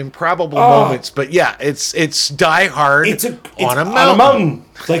got some improbable moments, but it's Die Hard on a mountain.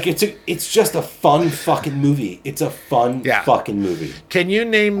 Like it's just a fun fucking movie. It's a fun fucking movie. Can you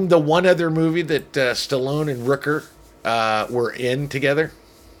name the one other movie that Stallone and Rooker were in together?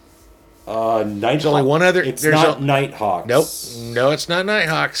 There's only one other. It's not Nighthawks. Nope. No, it's not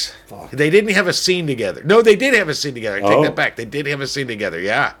Nighthawks. Fuck. They didn't have a scene together. No, they did have a scene together. I take that back. They did have a scene together.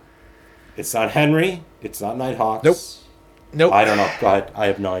 Yeah. It's not Henry. It's not Nighthawks. Nope. I don't know. Go ahead. I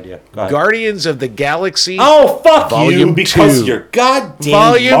have no idea. Go ahead. Guardians of the Galaxy. Oh, fuck you, because you're goddamn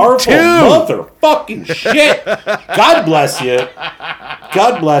Volume Marvel 2. Motherfucking shit. God bless you.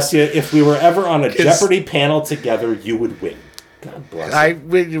 God bless you. If we were ever on a Jeopardy panel together, you would win. God bless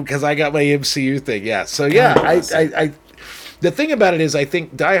you. Because I got my MCU thing. Yeah. So, yeah, I the thing about it is I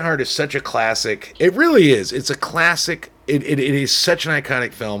think Die Hard is such a classic. It really is. It's a classic. It is such an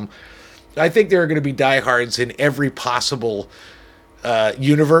iconic film. I think there are going to be Die Hards in every possible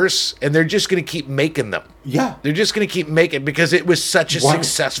universe, and they're just going to keep making them. Yeah. They're just going to keep making because it was such a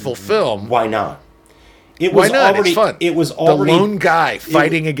successful film. Why not? Why not? It's fun. It was already the lone guy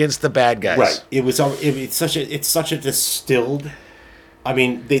fighting against the bad guys. Right. It's such a distilled. I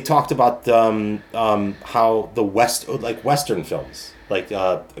mean, they talked about how the Western films, like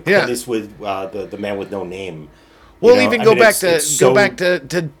Clint Eastwood, the Man with No Name. Well, go back to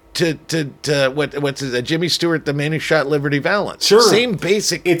what's his Jimmy Stewart, the man who shot Liberty Valance. Sure, same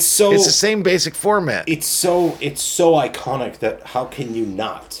basic. It's the same basic format. It's so iconic that how can you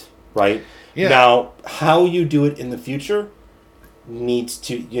not, right? Yeah. Now, how you do it in the future you need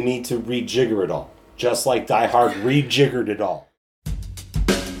to rejigger it all, just like Die Hard rejiggered it all.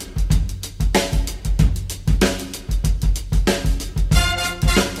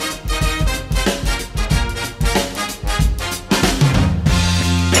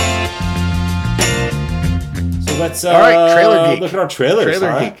 Let's all right, Trailer Geek. Look at our trailers.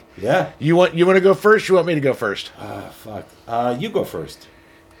 Trailer Geek. Yeah. You want to go first? You want me to go first? Fuck. You go first.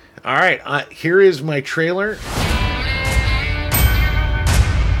 All right. Here is my trailer.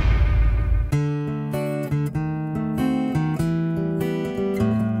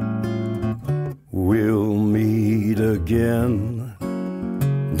 We'll meet again.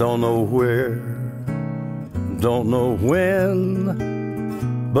 Don't know where. Don't know when.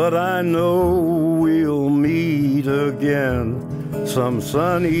 But I know we'll meet again some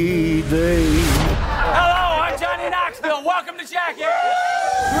sunny day. Hello, I'm Johnny Knoxville. Welcome to Jackass.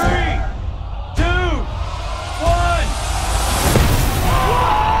 3, 2, 1.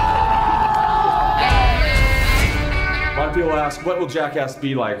 A lot of people ask, what will Jackass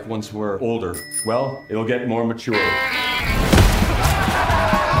be like once we're older? Well, it'll get more mature.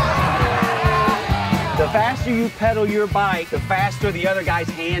 The faster you pedal your bike, the faster the other guy's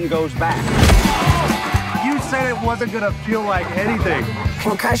hand goes back. You said it wasn't gonna feel like anything.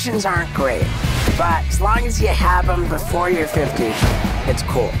 Concussions aren't great, but as long as you have them before you're 50, it's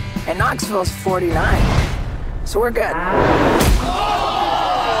cool. And Knoxville's 49, so we're good.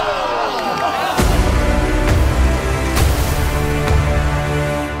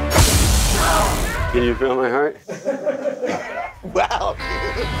 Can you feel my heart? Wow.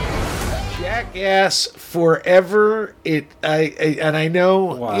 Jackass forever. I know,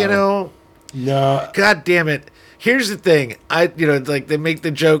 wow. No. God damn it. Here's the thing. It's like they make the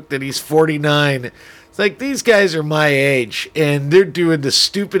joke that he's 49. It's like these guys are my age and they're doing the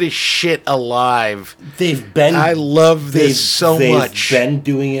stupidest shit alive. I love this so much. They've been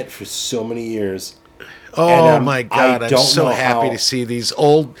doing it for so many years. Oh my God! I'm so happy to see these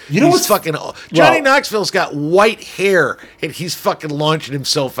old. You know what's fucking old. Johnny Knoxville's got white hair, and he's fucking launching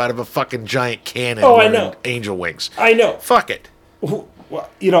himself out of a fucking giant cannon. Oh, I know. Angel wings. I know. Fuck it.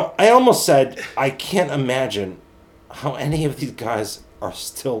 You know, I almost said I can't imagine how any of these guys are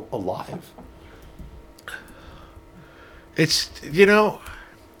still alive. It's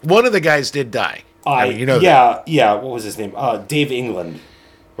one of the guys did die. Yeah. What was his name? Dave England,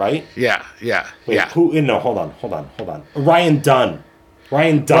 right? Yeah. Wait, yeah. Who? No, hold on. Ryan Dunn.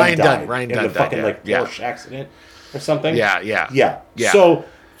 Ryan Dunn died in the fucking Porsche accident or something. Yeah. So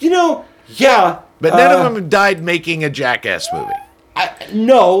but none of them died making a Jackass movie.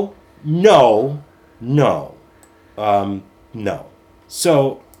 No.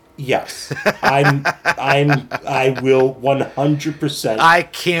 So yes, I will 100%. I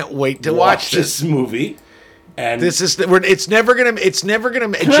can't wait to watch this movie. And it's never gonna a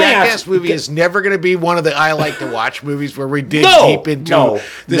Jackass movie is never gonna be one of the I like to watch movies where we dig deep into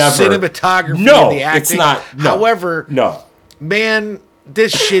the cinematography and the acting. It's not. However, man,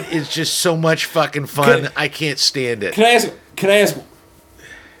 this shit is just so much fucking fun. I can't stand it. Can I ask?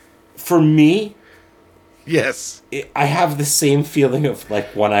 For me, yes, I have the same feeling of like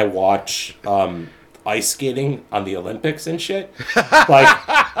when I watch ice skating on the Olympics and shit. Like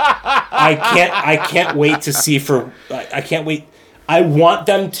I can't wait to see I can't wait. I want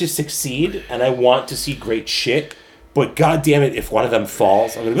them to succeed and I want to see great shit. But god damn it, if one of them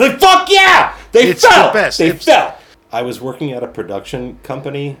falls, I'm gonna be like, fuck yeah! They fell! The best. They fell! I was working at a production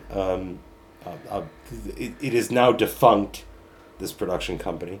company. It is now defunct, this production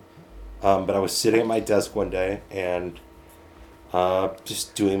company. But I was sitting at my desk one day and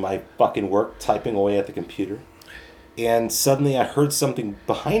just doing my fucking work, typing away at the computer. And suddenly I heard something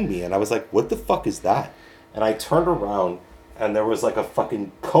behind me and I was like, what the fuck is that? And I turned around and there was like a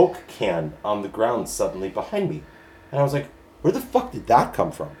fucking Coke can on the ground suddenly behind me. And I was like, where the fuck did that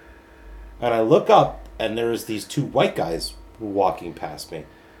come from? And I look up and there's these two white guys walking past me.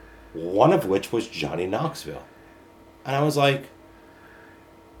 One of which was Johnny Knoxville. And I was like,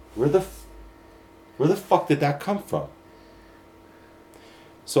 where the fuck did that come from?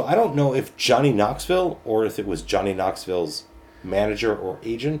 So I don't know if Johnny Knoxville or if it was Johnny Knoxville's manager or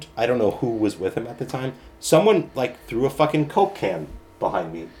agent. I don't know who was with him at the time. Someone like threw a fucking Coke can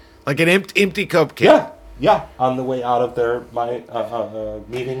behind me. Like an empty Coke can? Yeah. On the way out of my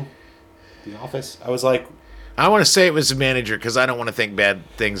meeting, the office. I was like... I want to say it was the manager because I don't want to think bad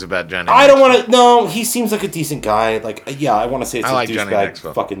things about Johnny. I don't want to... No, he seems like a decent guy. Like, yeah, I want to say it's like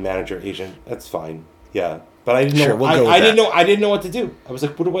douchebag fucking manager agent. That's fine. Yeah. But I didn't know. Sure, I didn't know what to do. I was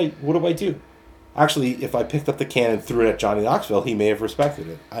like, what do I do? Actually, if I picked up the can and threw it at Johnny Knoxville, he may have respected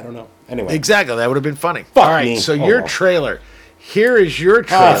it. I don't know. Anyway. Exactly. That would have been funny. Fuck All right, me. so your trailer. Here is your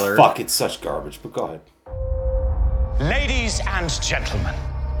trailer. Fuck, it's such garbage, but go ahead. Ladies and gentlemen,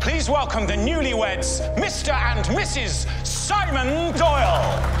 please welcome the newlyweds, Mr. and Mrs. Simon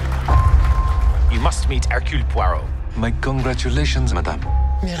Doyle. You must meet Hercule Poirot. My congratulations, madame.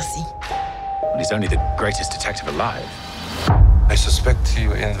 Merci. He's only the greatest detective alive. I suspect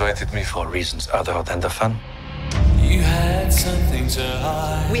you invited me for reasons other than the fun. You had something to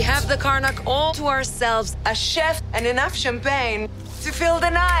hide. We have the Karnak all to ourselves, a chef and enough champagne to fill the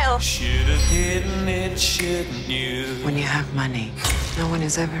Nile. Should have hidden it, shouldn't you? When you have money, no one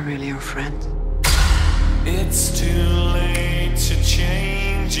is ever really your friend. It's too late to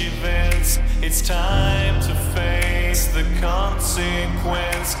change events. It's time to face the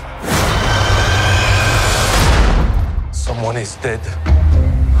consequence. Someone is dead.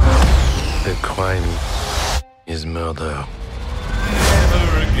 The crime is murder.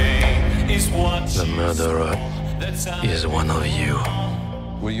 Never again is what the murderer is one of you.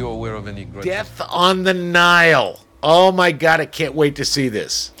 Were you aware of any Death on the Nile? Oh my god, I can't wait to see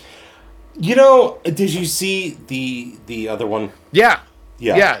this. You know, did you see the other one? Yeah.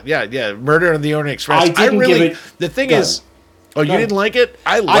 Murder on the Orient Express. I didn't give it. The thing is, you didn't like it?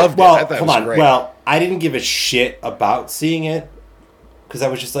 I loved it. I thought it was great. Well, I didn't give a shit about seeing it because I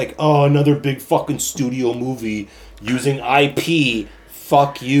was just like, oh, another big fucking studio movie using IP.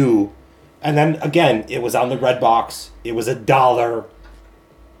 Fuck you. And then again, it was on the Red Box. It was $1.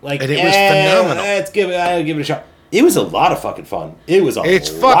 Like, and it was phenomenal. I'll give it a shot. It was a lot of fucking fun.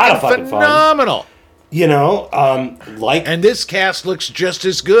 It's lot of fucking phenomenal. Fun. You know, and this cast looks just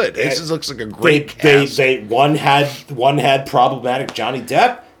as good. This looks like a great cast. One had problematic Johnny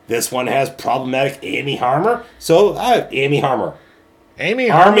Depp. This one has problematic Amy Harmer. So Amy Harmer, Army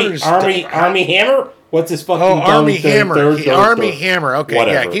Hammer. What's his fucking Army Hammer? Army Hammer. Okay,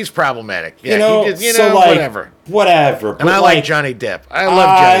 whatever. Yeah, he's problematic. Yeah, you know, whatever. whatever. And I like Johnny Depp. I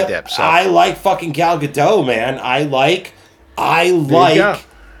love Johnny Depp. So. I like fucking Gal Gadot, man. I like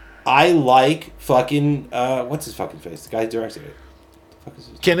fucking what's his fucking face? The guy who directed it.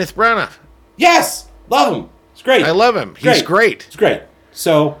 Kenneth Branagh. Yes, love him. It's great. I love him. He's great. It's great.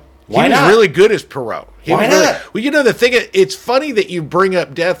 So why he not? was really good as Perot. Why not? Well, you know the thing. It's funny that you bring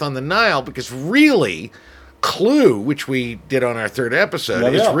up Death on the Nile because really, Clue, which we did on our third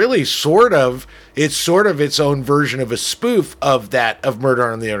episode, is really sort of its own version of a spoof of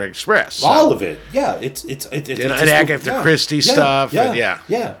Murder on the Orient Express. So. All of it, yeah. It's and Agatha Christie stuff.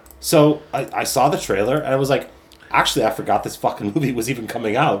 Yeah. So I saw the trailer and I was like, actually, I forgot this fucking movie was even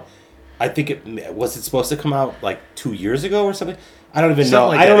coming out. I think it was supposed to come out like 2 years ago or something. I don't even know.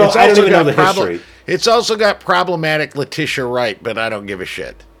 I don't even know the history. It's also got problematic Letitia Wright, but I don't give a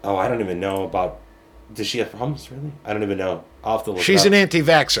shit. Oh, I don't even know about. Does she have problems, really? I don't even know. I'll have to look. She's an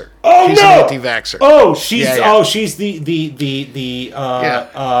anti-vaxxer. Oh, she's no! An anti-vaxxer. Oh, she's the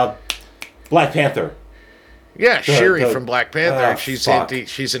Black Panther. Yeah, Shuri from Black Panther. She's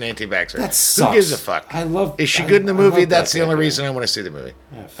an anti-vaxxer. That sucks. Who gives a fuck? I love. Is she good in the movie? That's the only reason I want to see the movie.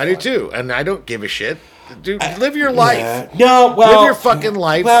 I do too, and I don't give a shit. Dude, live your life. Yeah. No, well, live your fucking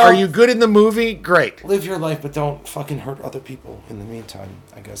life. Well, are you good in the movie? Great. Live your life, but don't fucking hurt other people in the meantime.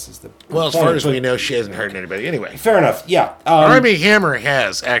 I guess is the well. As far as we know, she hasn't hurt anybody anyway. Fair enough. Yeah. Armie Hammer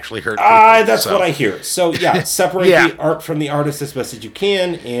has actually hurt people. That's what I hear. So yeah, separate the art from the artist as best as you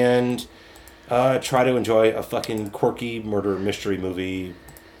can, and try to enjoy a fucking quirky murder mystery movie.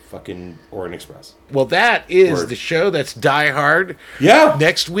 Fucking Orient Express. Well, that is the show. That's Die Hard. Yeah.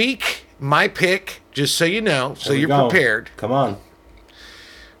 Next week, my pick, just so you know, so you're prepared. Come on.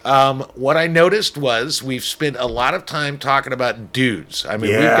 What I noticed was we've spent a lot of time talking about dudes. I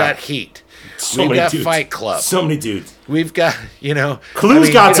mean, we've got Heat. We've got dudes. Fight Club. So many dudes. We've got, Clue's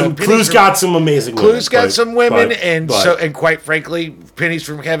got some amazing women. Clue's got some women, and quite frankly, Pennies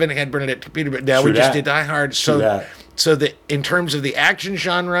from Heaven had Bernadette Peter, but now we just did Die Hard. So that in terms of the action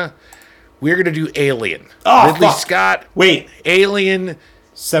genre, we're going to do Alien. Oh, Ridley Scott. Wait. Alien.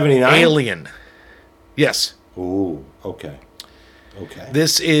 79? Alien. Yes. Ooh, okay.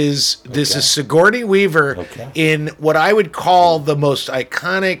 This is Sigourney Weaver in what I would call the most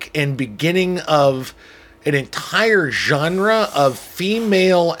iconic and beginning of an entire genre of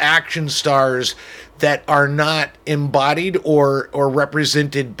female action stars that are not embodied or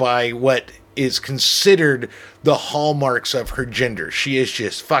represented by what is considered the hallmarks of her gender. She is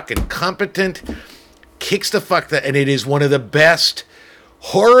just fucking competent, kicks the fuck that, and it is one of the best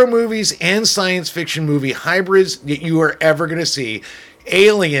horror movies and science fiction movie hybrids that you are ever going to see.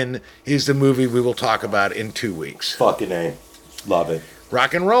 Alien is the movie we will talk about in 2 weeks. Fucking A. Love it.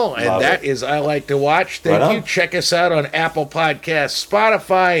 Rock and roll. And that is I Like to Watch. Thank you. Check us out on Apple Podcasts,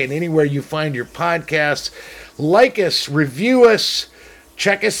 Spotify, and anywhere you find your podcasts. Like us, review us,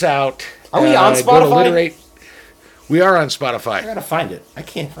 check us out. Are we on Spotify? We are on Spotify. I gotta find it. I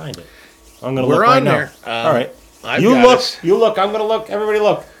can't find it. I'm gonna look We're right on now. there. All right. You look. I'm gonna look. Everybody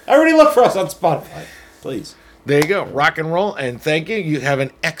look. Everybody look for us on Spotify, please. There you go. Rock and roll, and thank you. You have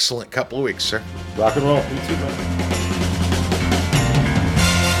an excellent couple of weeks, sir. Rock and roll. You too, man.